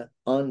kind of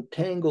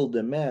untangle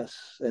the mess.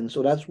 And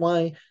so that's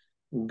why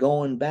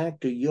going back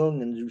to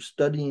Jung and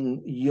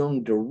studying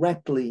Jung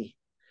directly,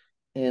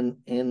 and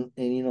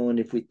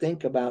if we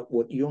think about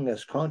what Jung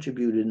has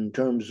contributed in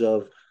terms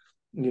of,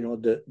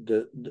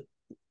 the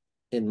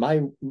in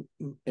my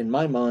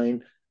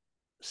mind,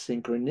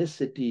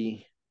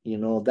 synchronicity,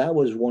 that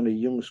was one of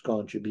Jung's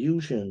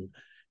contribution.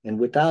 And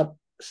without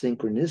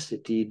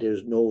synchronicity,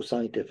 there's no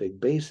scientific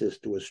basis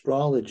to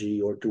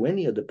astrology or to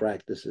any of the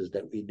practices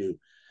that we do.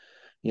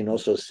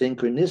 So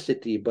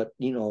synchronicity, but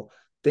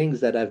things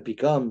that have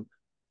become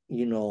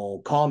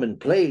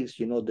commonplace,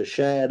 the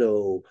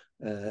shadow,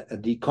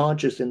 the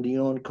conscious and the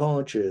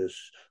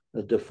unconscious,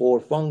 the four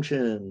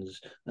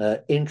functions,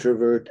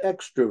 introvert,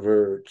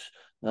 extrovert,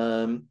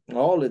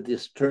 all of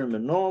this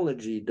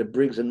terminology, the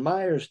Briggs and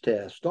Myers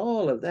test,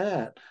 all of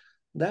that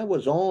That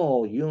was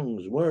all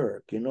Jung's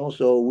work,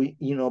 So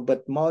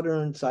but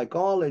modern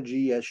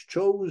psychology has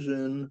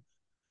chosen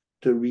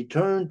to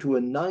return to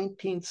a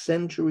 19th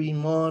century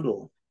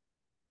model,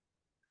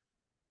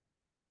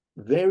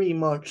 very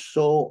much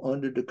so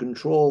under the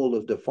control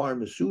of the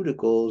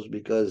pharmaceuticals,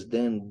 because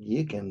then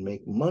you can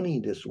make money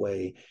this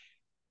way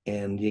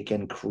and you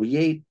can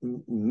create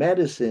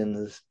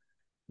medicines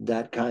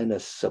that kind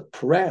of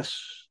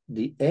suppress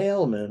the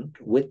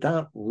ailment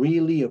without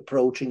really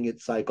approaching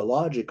it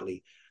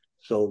psychologically.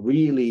 So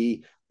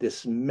really,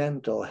 this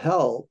mental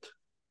health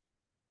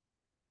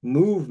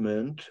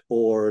movement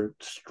or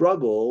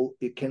struggle,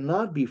 it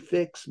cannot be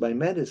fixed by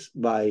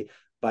medicine, by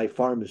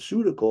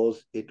pharmaceuticals.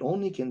 It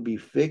only can be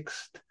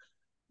fixed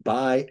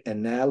by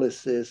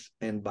analysis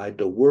and by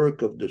the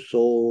work of the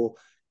soul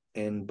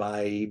and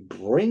by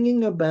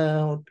bringing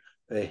about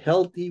a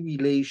healthy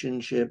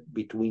relationship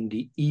between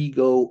the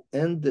ego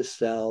and the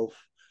self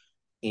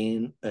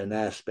in an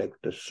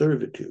aspect of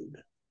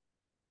servitude,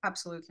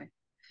 Absolutely.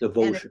 And it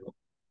devotional.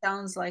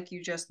 sounds like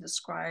you just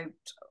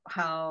described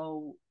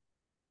how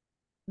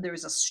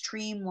there's a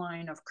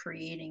streamline of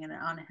creating an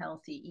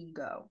unhealthy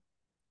ego,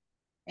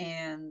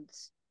 and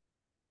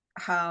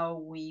how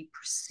we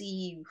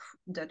perceive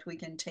that we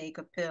can take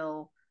a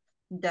pill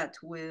that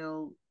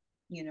will,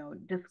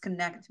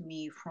 disconnect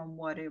me from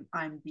what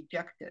I'm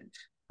dejected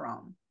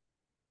from,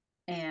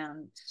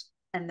 and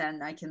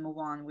then I can move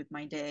on with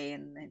my day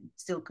and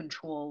still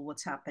control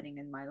what's happening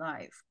in my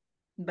life.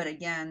 But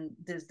again,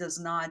 this does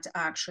not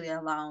actually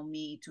allow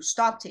me to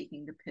stop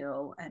taking the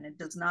pill, and it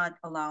does not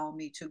allow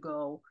me to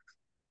go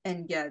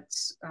and get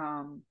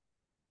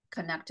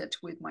connected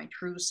with my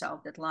true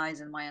self that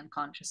lies in my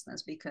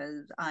unconsciousness,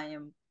 because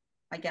I'm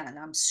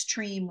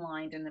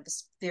streamlined in a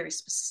very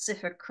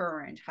specific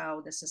current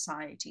how the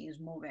society is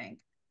moving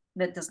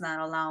that does not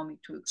allow me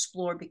to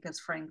explore, because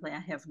frankly I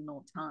have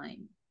no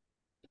time.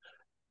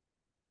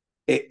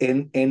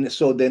 And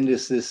so then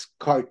there's this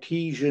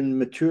Cartesian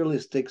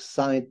materialistic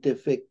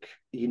scientific,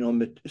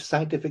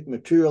 scientific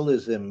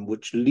materialism,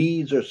 which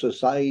leads our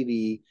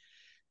society,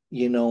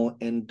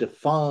 and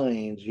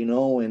defines,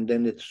 and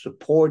then it's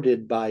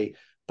supported by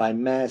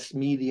mass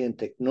media and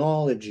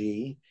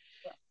technology.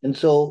 And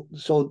so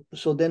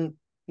then,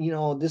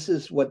 this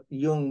is what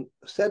Jung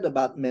said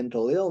about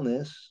mental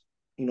illness,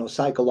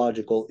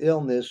 psychological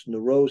illness,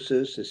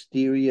 neurosis,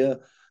 hysteria,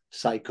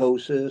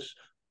 psychosis,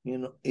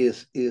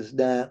 is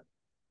that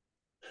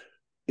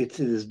it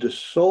is the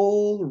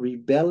soul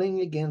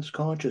rebelling against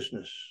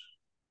consciousness.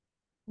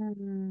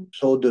 Mm-hmm.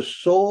 So the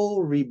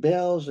soul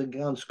rebels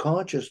against Trying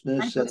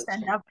consciousness to and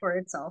stand up for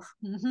itself.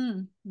 Mm-hmm.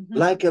 Mm-hmm.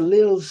 like a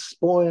little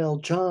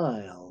spoiled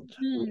child.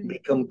 We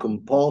become Mm-hmm.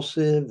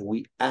 compulsive.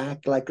 We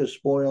act like a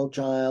spoiled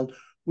child.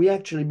 We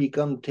actually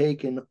become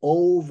taken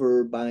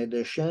over by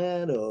the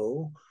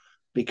shadow,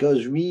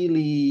 because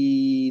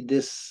really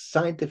this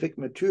scientific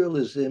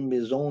materialism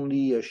is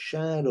only a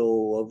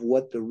shadow of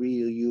what the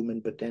real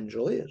human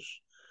potential is.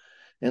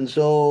 And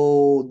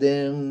so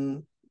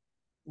then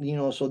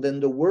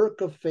the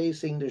work of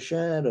facing the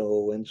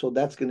shadow, and so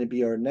that's going to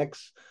be our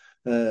next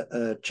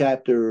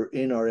chapter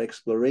in our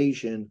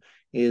exploration,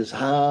 is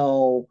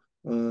how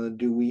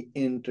do we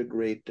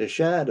integrate the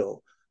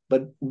shadow.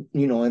 But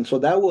and so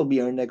that will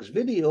be our next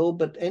video.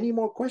 But any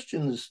more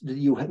questions that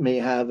you may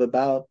have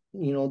about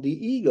the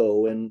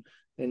ego and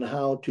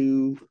how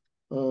to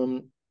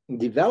um,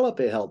 develop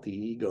a healthy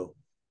ego?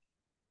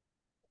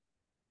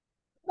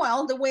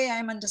 Well, the way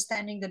I'm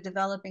understanding that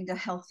developing a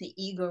healthy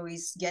ego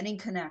is getting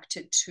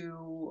connected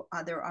to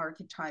other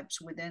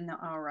archetypes within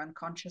our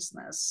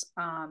unconsciousness,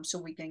 so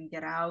we can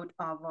get out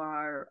of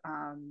our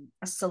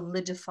a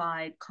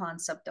solidified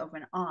concept of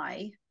an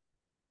I,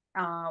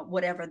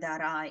 whatever that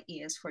I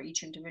is for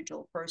each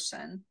individual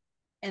person.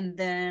 And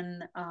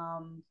then,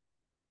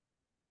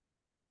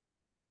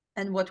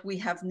 and what we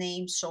have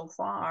named so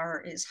far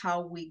is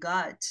how we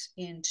got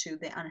into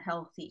the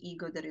unhealthy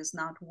ego that is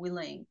not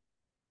willing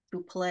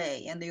to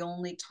play, and the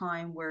only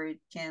time where it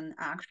can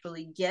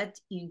actually get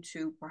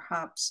into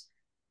perhaps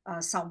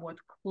somewhat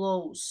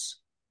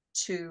close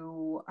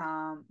to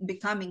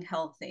becoming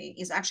healthy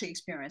is actually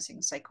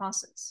experiencing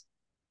psychosis.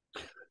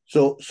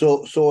 So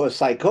a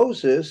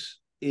psychosis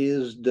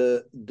is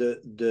the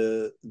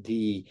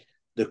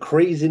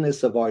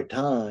craziness of our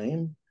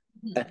time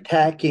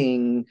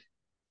attacking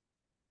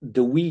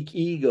the weak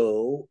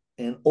ego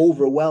and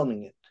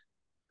overwhelming it.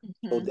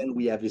 So then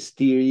we have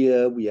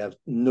hysteria, we have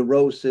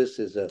neurosis,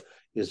 is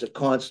a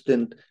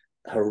constant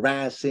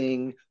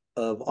harassing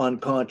of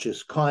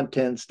unconscious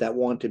contents that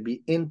want to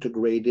be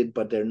integrated,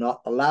 but they're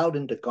not allowed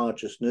into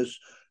consciousness,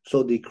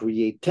 so they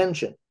create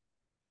tension.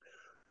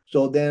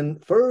 So then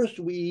first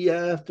we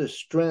have to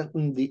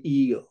strengthen the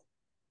ego,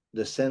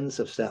 the sense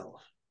of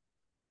self.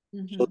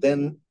 So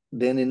then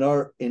in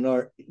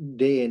our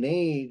day and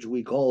age,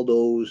 we call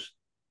those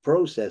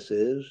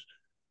processes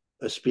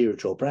a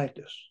spiritual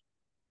practice.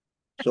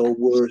 So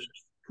we're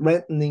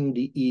strengthening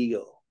the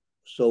ego.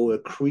 So a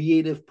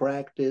creative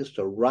practice,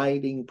 a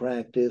writing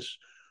practice,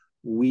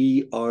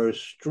 we are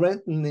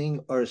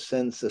strengthening our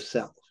sense of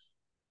self.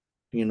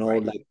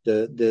 Right. like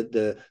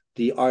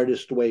the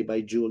Artist Way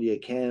by Julia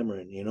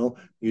Cameron.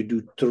 You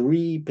do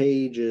 3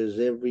 pages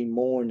every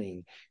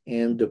morning,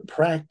 and the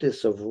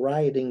practice of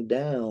writing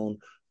down,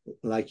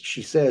 like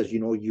she says,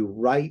 you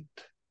write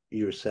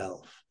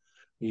yourself.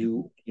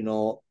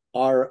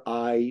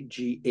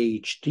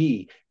 RIGHT,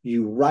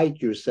 you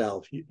write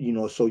yourself,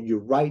 so you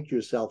write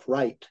yourself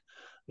right,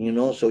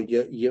 so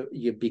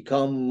you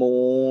become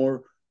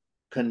more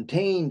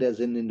contained as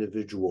an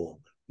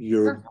individual.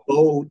 Your Perfect.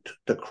 boat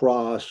to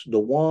cross the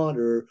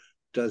water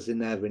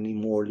doesn't have any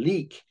more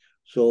leak.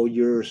 So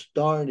you're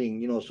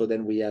starting, so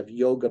then we have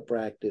yoga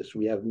practice,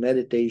 we have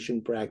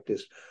meditation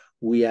practice,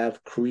 we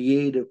have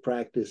creative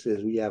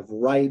practices, we have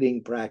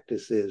writing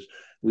practices,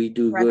 we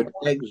do Right. good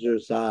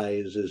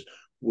exercises.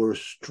 We're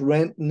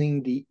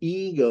strengthening the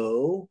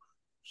ego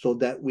so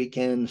that we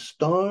can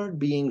start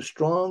being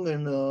strong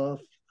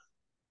enough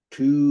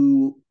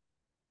to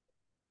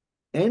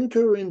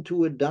enter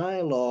into a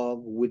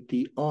dialogue with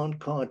the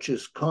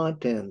unconscious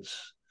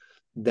contents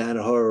that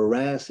are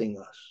harassing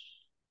us.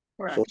 So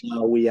Correct.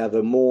 now we have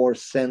a more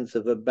sense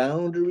of a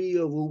boundary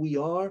of who we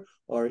are.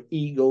 Our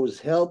ego's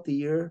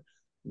healthier.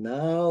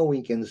 Now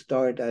we can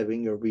start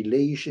having a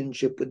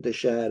relationship with the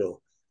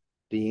shadow.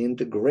 The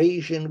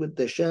integration with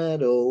the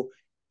shadow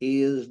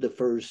is the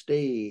first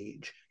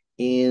stage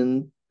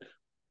in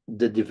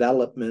the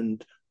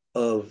development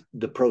of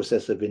the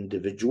process of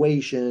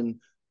individuation,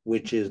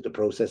 which is the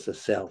process of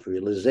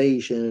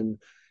self-realization.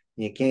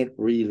 You can't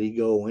really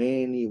go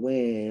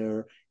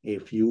anywhere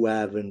if you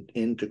haven't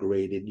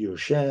integrated your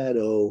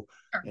shadow.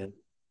 Sure.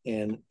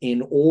 And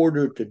in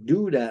order to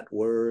do that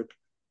work,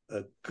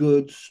 a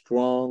good,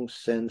 strong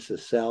sense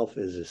of self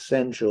is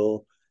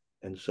essential.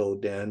 And so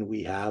then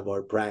we have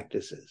our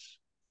practices.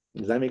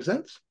 Does that make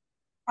sense?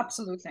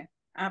 Absolutely.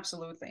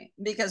 Absolutely.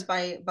 Because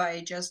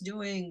by just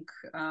doing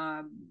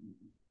um,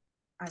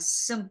 as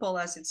simple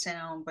as it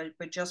sounds,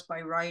 but just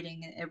by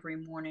writing it every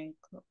morning,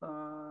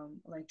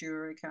 like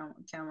Jury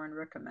Cameron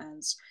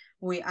recommends,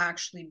 we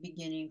actually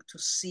beginning to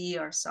see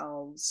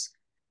ourselves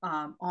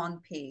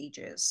on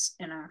pages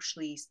and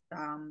actually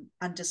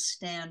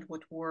understand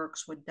what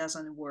works, what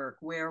doesn't work,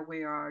 where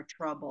we are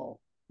trouble,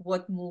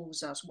 what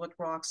moves us, what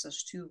rocks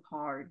us too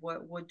hard,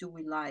 what do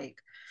we like,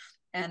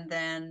 and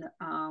then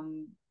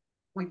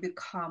we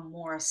become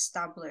more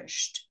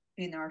established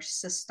in our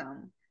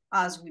system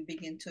as we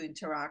begin to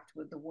interact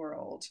with the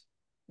world.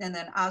 And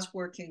then as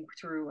working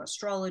through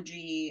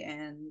astrology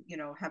and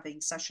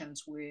having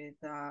sessions with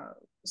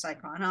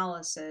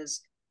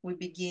psychoanalysis, we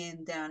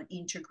begin then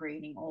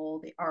integrating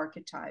all the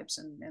archetypes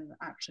and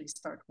actually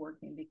start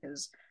working.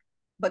 Because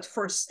but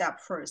first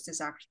step first is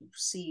actually to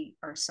see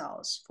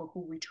ourselves for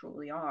who we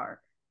truly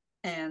are,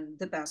 and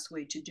the best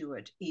way to do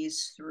it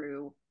is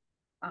through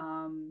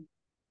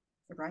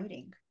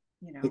writing,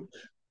 you know,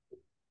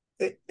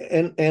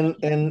 And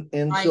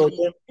so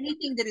writing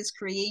anything that is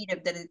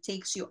creative, that it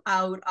takes you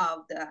out of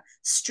the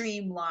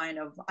streamline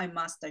of I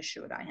must, I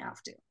should, I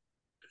have to.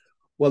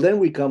 well, then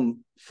we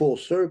come full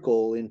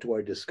circle into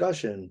our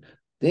discussion.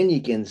 Then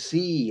you can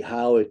see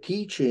how a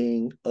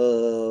teaching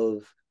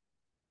you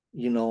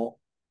know,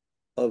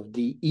 of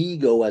the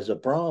ego as a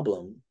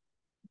problem,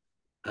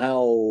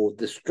 how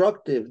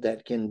destructive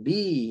that can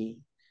be,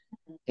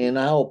 and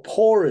how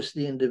porous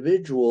the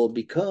individual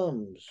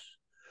becomes.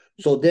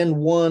 So then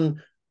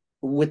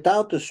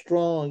without the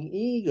strong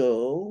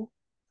ego,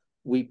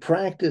 we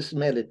practice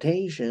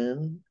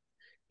meditation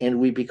and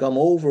we become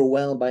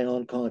overwhelmed by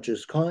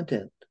unconscious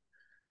content,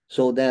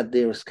 so that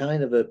there's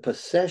kind of a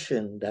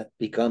possession that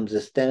becomes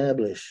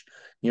established,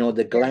 the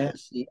Very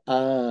glassy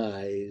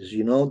eyes,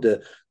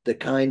 the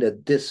kind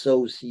of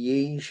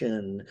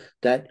dissociation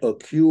that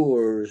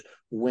occurs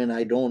when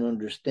I don't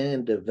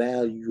understand the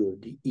value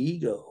of the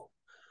ego.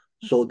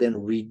 So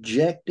then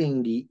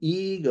rejecting the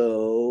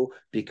ego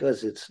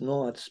because it's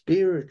not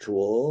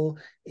spiritual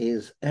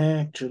is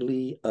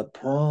actually a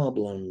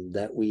problem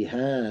that we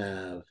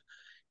have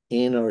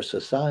in our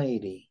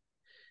society.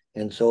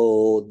 And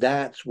so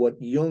that's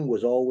what Jung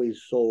was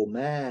always so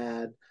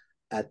mad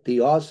at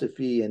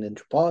theosophy and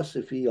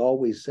anthroposophy,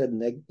 always said,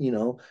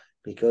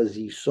 because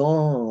he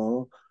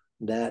saw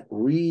that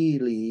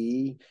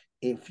really,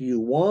 if you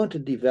want to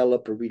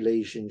develop a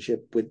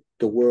relationship with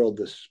the world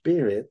of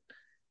spirit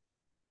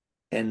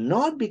and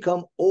not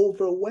become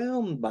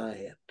overwhelmed by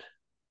it,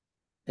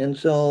 and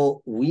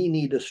so we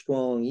need a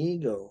strong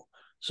ego.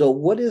 So,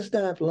 what is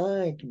that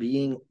like,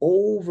 being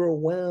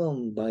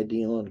overwhelmed by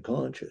the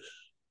unconscious?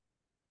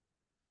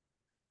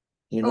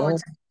 You Oh, know,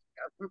 it's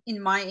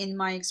in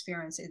my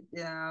experience,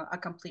 a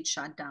complete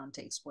shutdown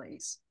takes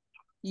place.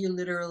 You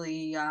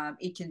literally,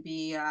 it can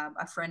be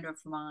a friend of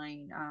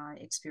mine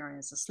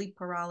experience a sleep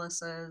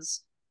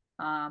paralysis.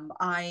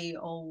 I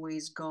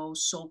always go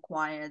so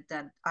quiet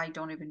that I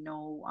don't even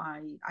know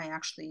I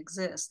actually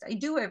exist. I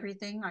do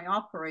everything, I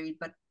operate,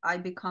 but I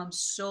become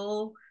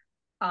so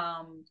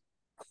um,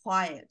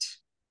 quiet.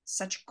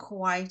 Such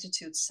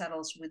quietude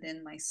settles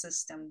within my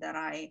system that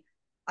I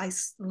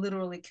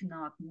literally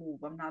cannot move.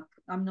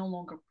 I'm no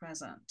longer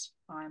present.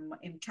 I'm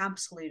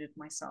encapsulated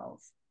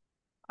myself.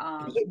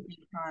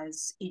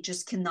 because it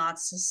just cannot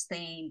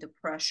sustain the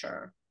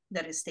pressure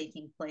that is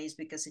taking place,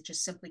 because it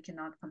just simply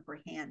cannot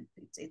comprehend.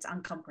 It's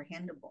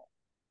uncomprehendable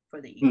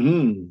for the ego.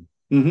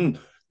 Mm-hmm.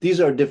 Mm-hmm. These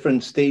are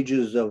different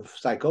stages of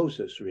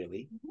psychosis,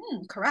 really.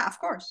 Correct, of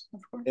course,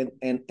 of course.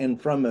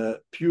 And from a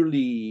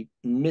purely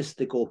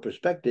mystical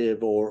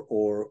perspective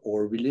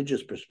or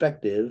religious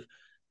perspective,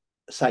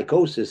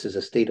 psychosis is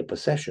a state of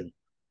possession.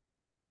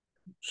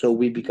 So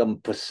we become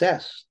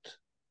possessed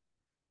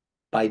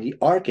by the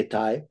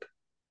archetype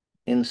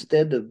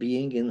instead of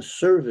being in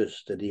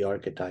service to the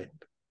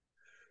archetype.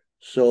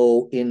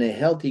 So in a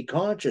healthy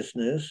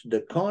consciousness,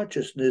 the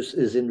consciousness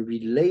is in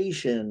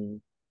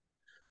relation,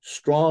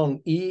 strong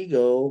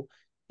ego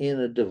in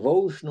a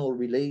devotional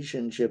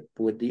relationship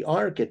with the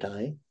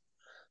archetype,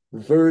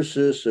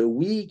 versus a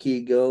weak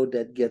ego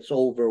that gets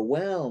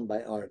overwhelmed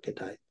by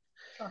archetype.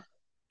 Sure.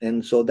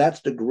 And so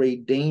that's the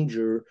great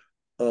danger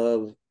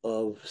of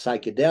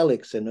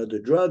psychedelics and other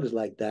drugs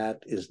like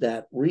that, is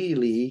that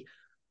really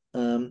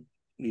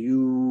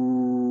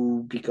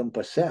you become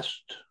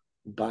possessed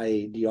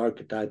by the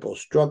archetypal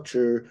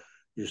structure.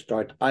 You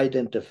start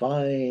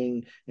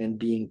identifying and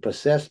being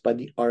possessed by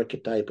the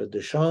archetype of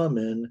the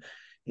shaman,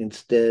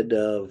 instead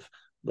of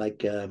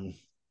like Hoyt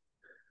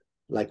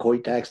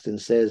Axton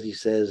says, he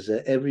says,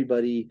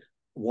 everybody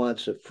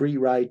wants a free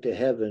ride to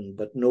heaven,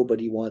 but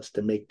nobody wants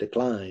to make the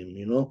climb,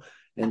 you know?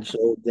 And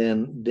so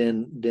then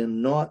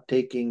not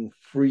taking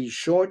free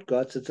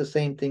shortcuts. It's the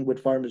same thing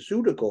with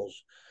pharmaceuticals.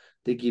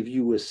 They give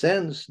you a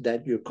sense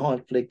that your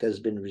conflict has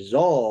been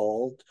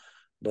resolved,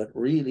 but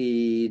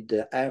really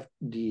the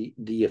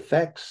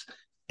effects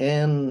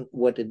and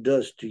what it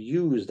does to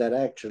you is that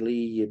actually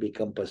you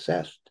become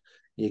possessed.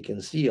 You can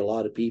see a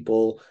lot of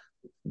people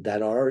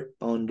that are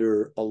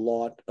under a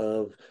lot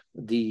of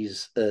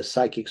these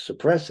psychic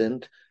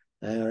suppressant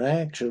are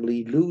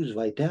actually lose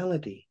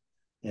vitality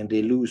and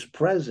they lose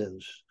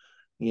presence,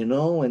 you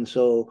know. And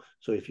so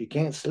if you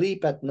can't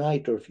sleep at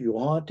night, or if you're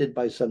haunted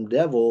by some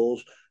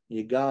devils,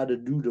 you got to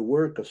do the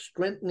work of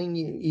strengthening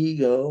your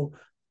ego,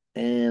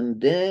 and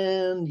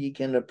then you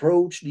can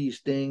approach these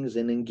things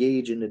and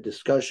engage in a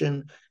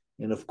discussion.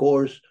 And of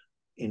course,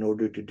 in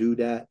order to do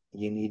that,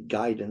 you need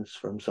guidance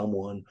from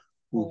someone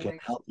who can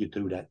Always. help you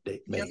through that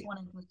day. Just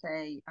wanted to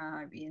say,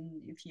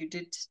 if you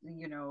did,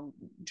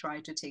 try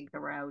to take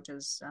the route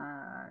as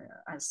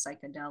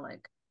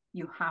psychedelic,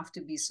 you have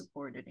to be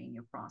supported in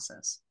your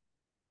process.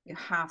 You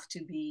have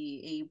to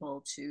be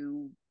able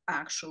to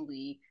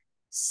actually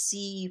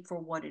see for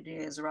what it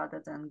is, rather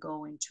than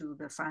go into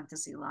the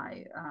fantasy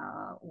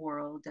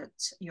world that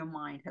your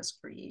mind has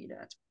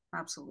created.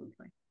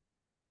 Absolutely.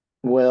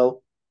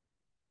 Well,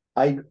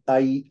 I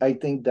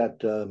think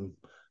that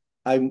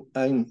I'm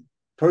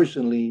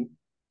personally,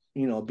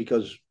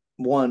 because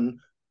one,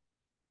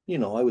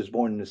 I was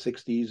born in the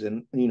 60s,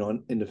 and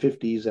in the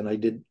 50s,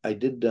 and You I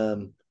did try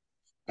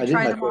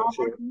my them fair all.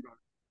 share.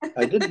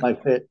 I did my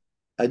fair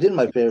I did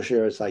my fair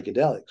share of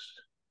psychedelics.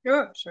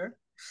 Sure, sure.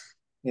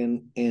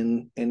 And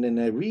then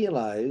I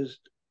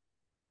realized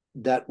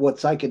that what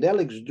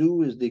psychedelics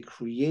do is they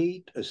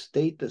create a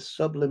state of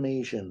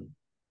sublimation,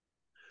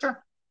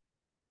 Sure.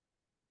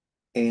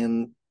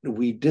 and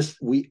we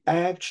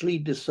actually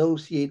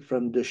dissociate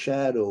from the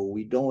shadow.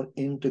 We don't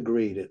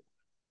integrate it.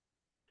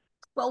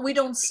 Well, we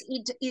don't,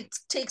 it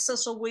takes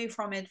us away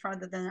from it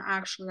rather than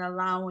actually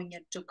allowing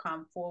it to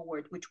come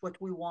forward, which what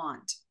we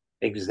want.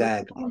 We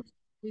Exactly. want,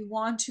 we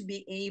want to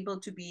be able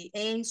to be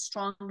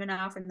strong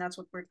enough, and that's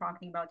what we're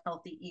talking about,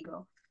 healthy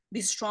ego.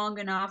 Be strong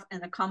enough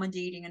and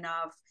accommodating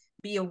enough,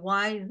 be a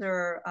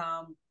wiser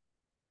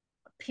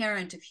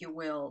parent, if you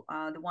will,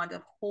 the one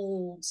that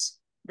holds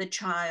the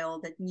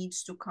child that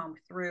needs to come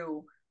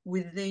through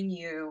within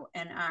you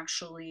and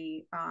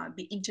actually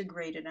be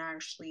integrated, and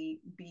actually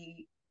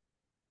be,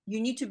 you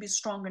need to be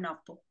strong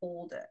enough to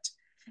hold it.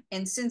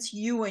 And since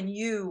you and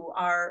you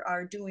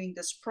are doing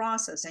this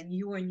process, and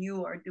you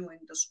are doing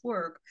this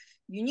work,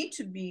 you need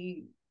to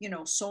be,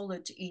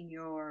 solid in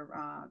your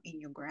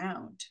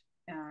ground,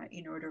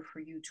 in order for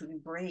you to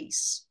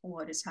embrace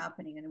what is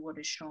happening and what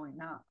is showing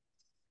up.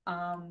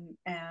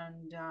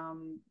 And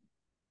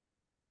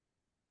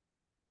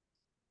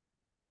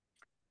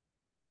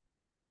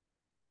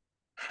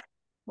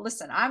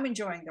Listen, I'm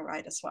enjoying the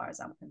ride as far as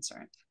I'm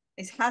concerned.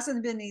 It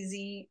hasn't been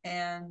easy,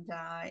 and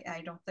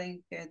I don't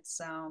think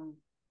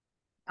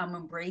I'm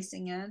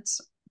embracing it,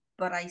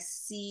 but I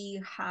see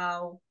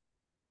how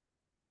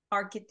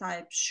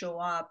archetypes show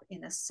up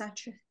in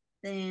such a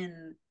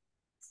thin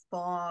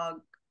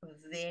fog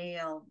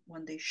veil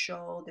when they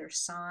show their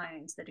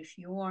signs, that if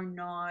you are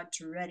not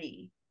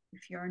ready,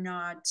 if you're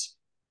not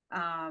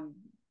um,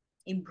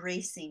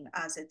 embracing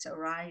as it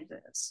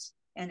arises,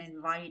 and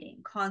inviting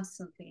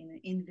constantly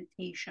an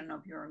invitation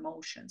of your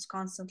emotions,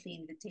 constantly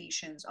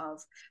invitations of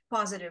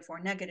positive or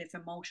negative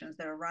emotions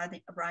that are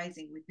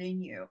rising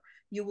within you,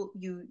 you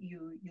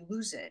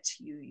lose it.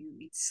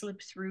 It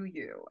slips through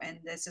you, and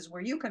this is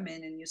where you come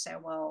in and you say,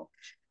 well,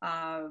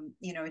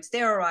 it's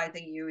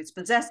terrorizing you, it's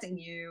possessing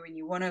you, and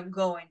you want to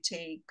go and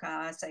take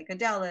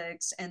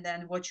psychedelics, and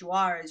then what you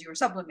are is you're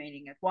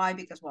sublimating it. Why?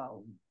 Because,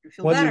 well, you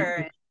feel Well,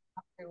 better,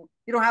 and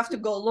you don't have to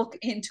go look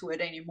into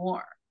it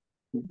anymore.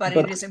 But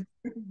but it is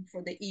important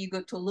for the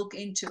ego to look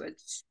into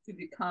it,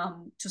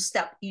 to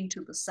step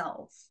into the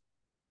self.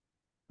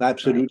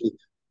 absolutely.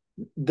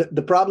 Right?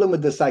 The problem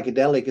with the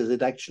psychedelic is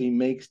it actually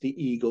makes the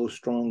ego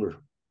stronger.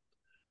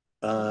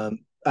 I'm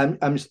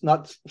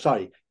not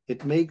sorry.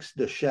 It makes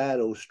the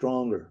shadow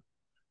stronger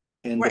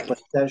and the Right.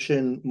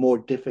 possession more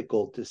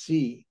difficult to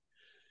see.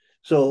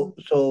 So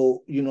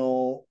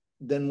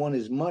then one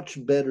is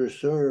much better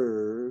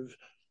served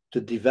to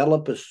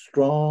develop a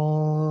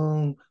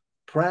strong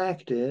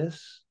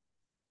practice,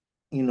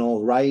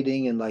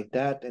 writing and like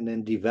that, and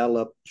then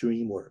develop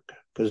dream work.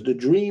 Because the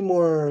dream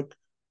work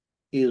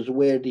is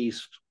where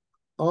these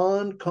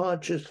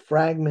unconscious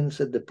fragments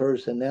of the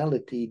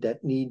personality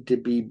that need to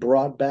be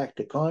brought back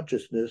to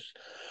consciousness,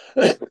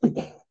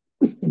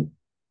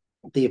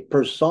 they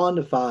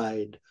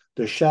personified,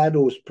 the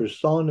shadows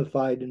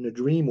personified in the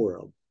dream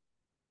world.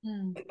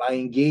 By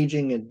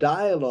engaging in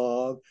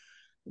dialogue,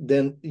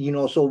 then,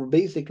 so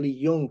basically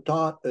Jung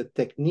taught a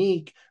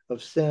technique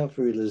of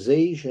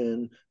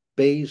self-realization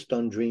based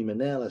on dream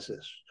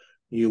analysis.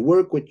 You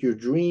work with your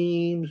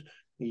dreams,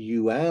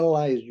 you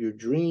analyze your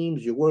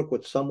dreams, you work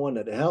with someone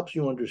that helps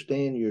you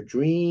understand your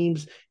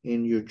dreams,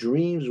 and your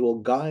dreams will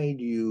guide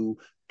you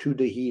to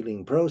the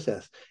healing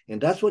process. And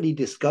that's what he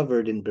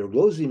discovered in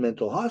Bergozzi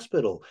Mental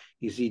Hospital.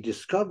 Is he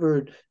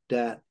discovered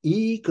that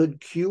he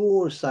could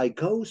cure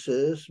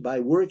psychosis by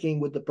working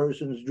with the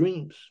person's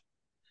dreams.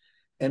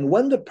 And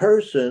when the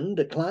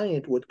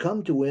client would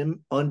come to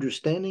him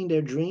understanding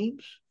their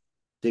dreams,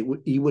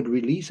 he would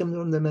release them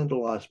from the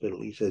mental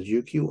hospital. He says,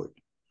 "You're cured."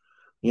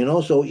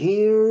 So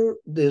here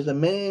there's a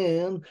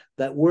man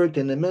that worked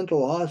in the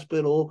mental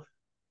hospital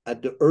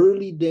at the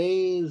early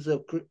days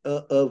of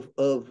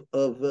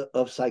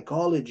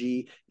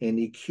psychology, and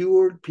he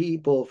cured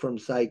people from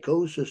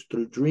psychosis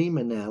through dream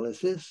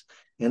analysis.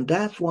 And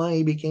that's why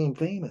he became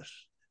famous,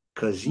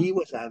 because he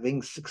was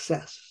having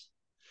success.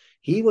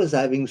 He was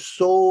having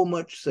so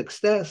much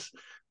success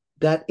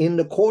that in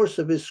the course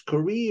of his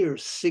career,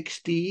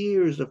 60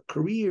 years of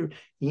career,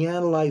 he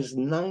analyzed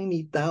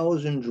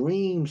 90,000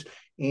 dreams,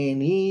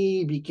 and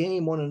he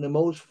became one of the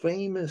most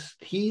famous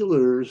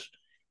healers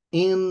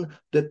in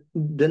the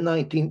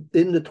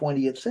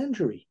 20th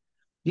century.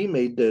 He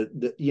made in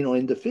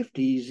the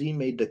 50s, he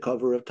made the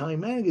cover of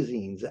Time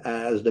magazines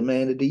as the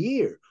man of the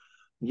year,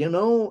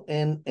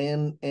 and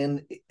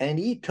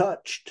he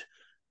touched.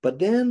 But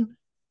then,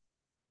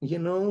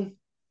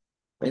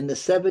 in the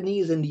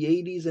 70s and the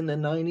 80s and the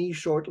 90s,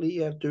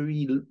 shortly after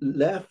he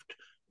left,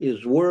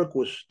 his work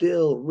was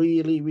still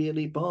really,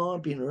 really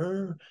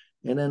popular.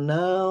 And then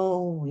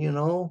now,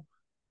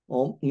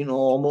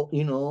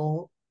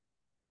 almost,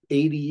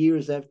 80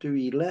 years after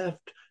he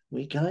left,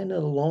 we kind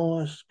of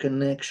lost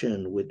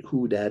connection with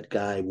who that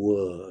guy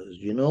was,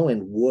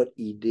 and what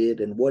he did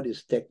and what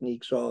his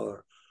techniques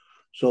are.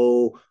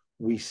 So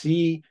we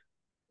see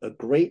a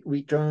great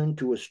return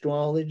to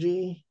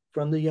astrology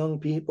from the young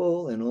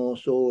people, and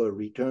also a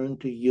return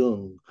to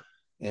Jung.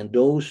 And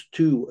those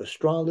two,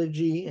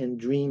 astrology and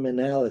dream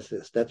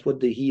analysis, that's what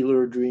the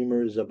healer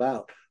dreamer is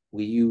about.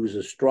 We use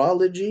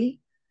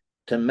astrology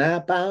to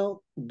map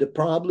out the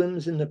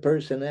problems in the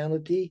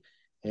personality,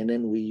 and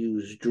then we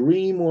use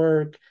dream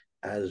work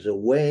as a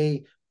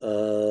way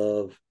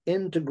of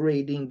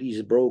integrating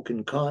these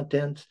broken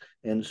contents.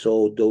 And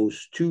so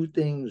those two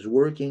things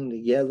working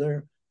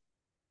together,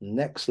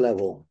 next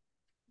level.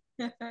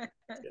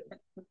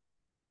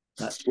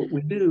 That's what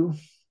we do.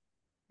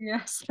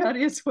 Yes, that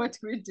is what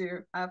we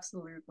do.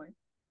 Absolutely.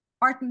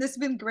 Martin, this has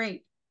been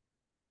great.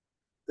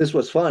 This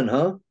was fun,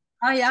 huh?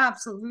 Oh, yeah,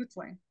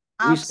 absolutely.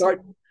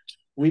 Absolutely.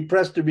 We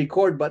press the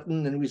record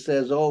button and we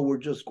says, "Oh, we're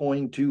just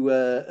going to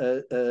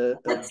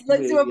let's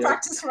do a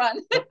practice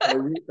run."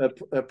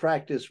 a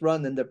practice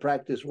run, and the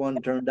practice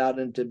run turned out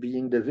into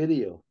being the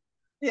video.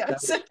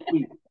 Yes. That was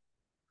sweet.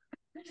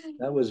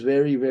 That was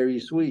very, very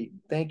sweet.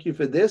 Thank you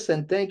for this,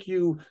 and thank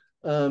you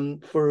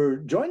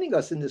for joining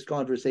us in this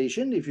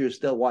conversation, if you're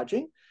still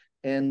watching.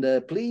 And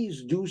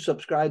please do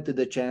subscribe to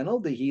the channel,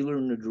 The Healer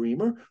and the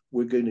Dreamer.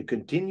 We're going to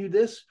continue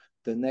this.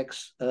 The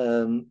next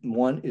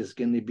one is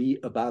going to be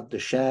about the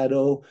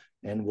shadow,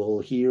 and we'll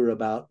hear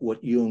about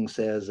what Jung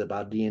says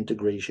about the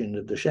integration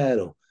of the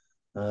shadow.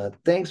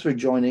 Thanks for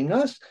joining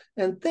us,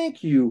 and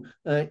thank you,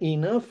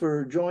 Ina,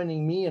 for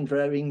joining me and for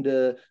having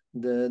the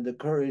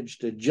courage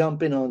to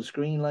jump in on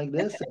screen like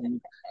this,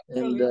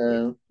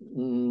 and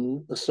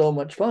so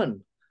much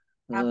fun.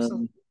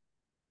 Absolutely.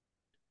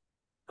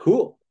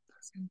 Cool.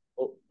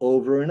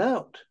 Over and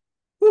out.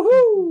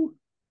 Woohoo!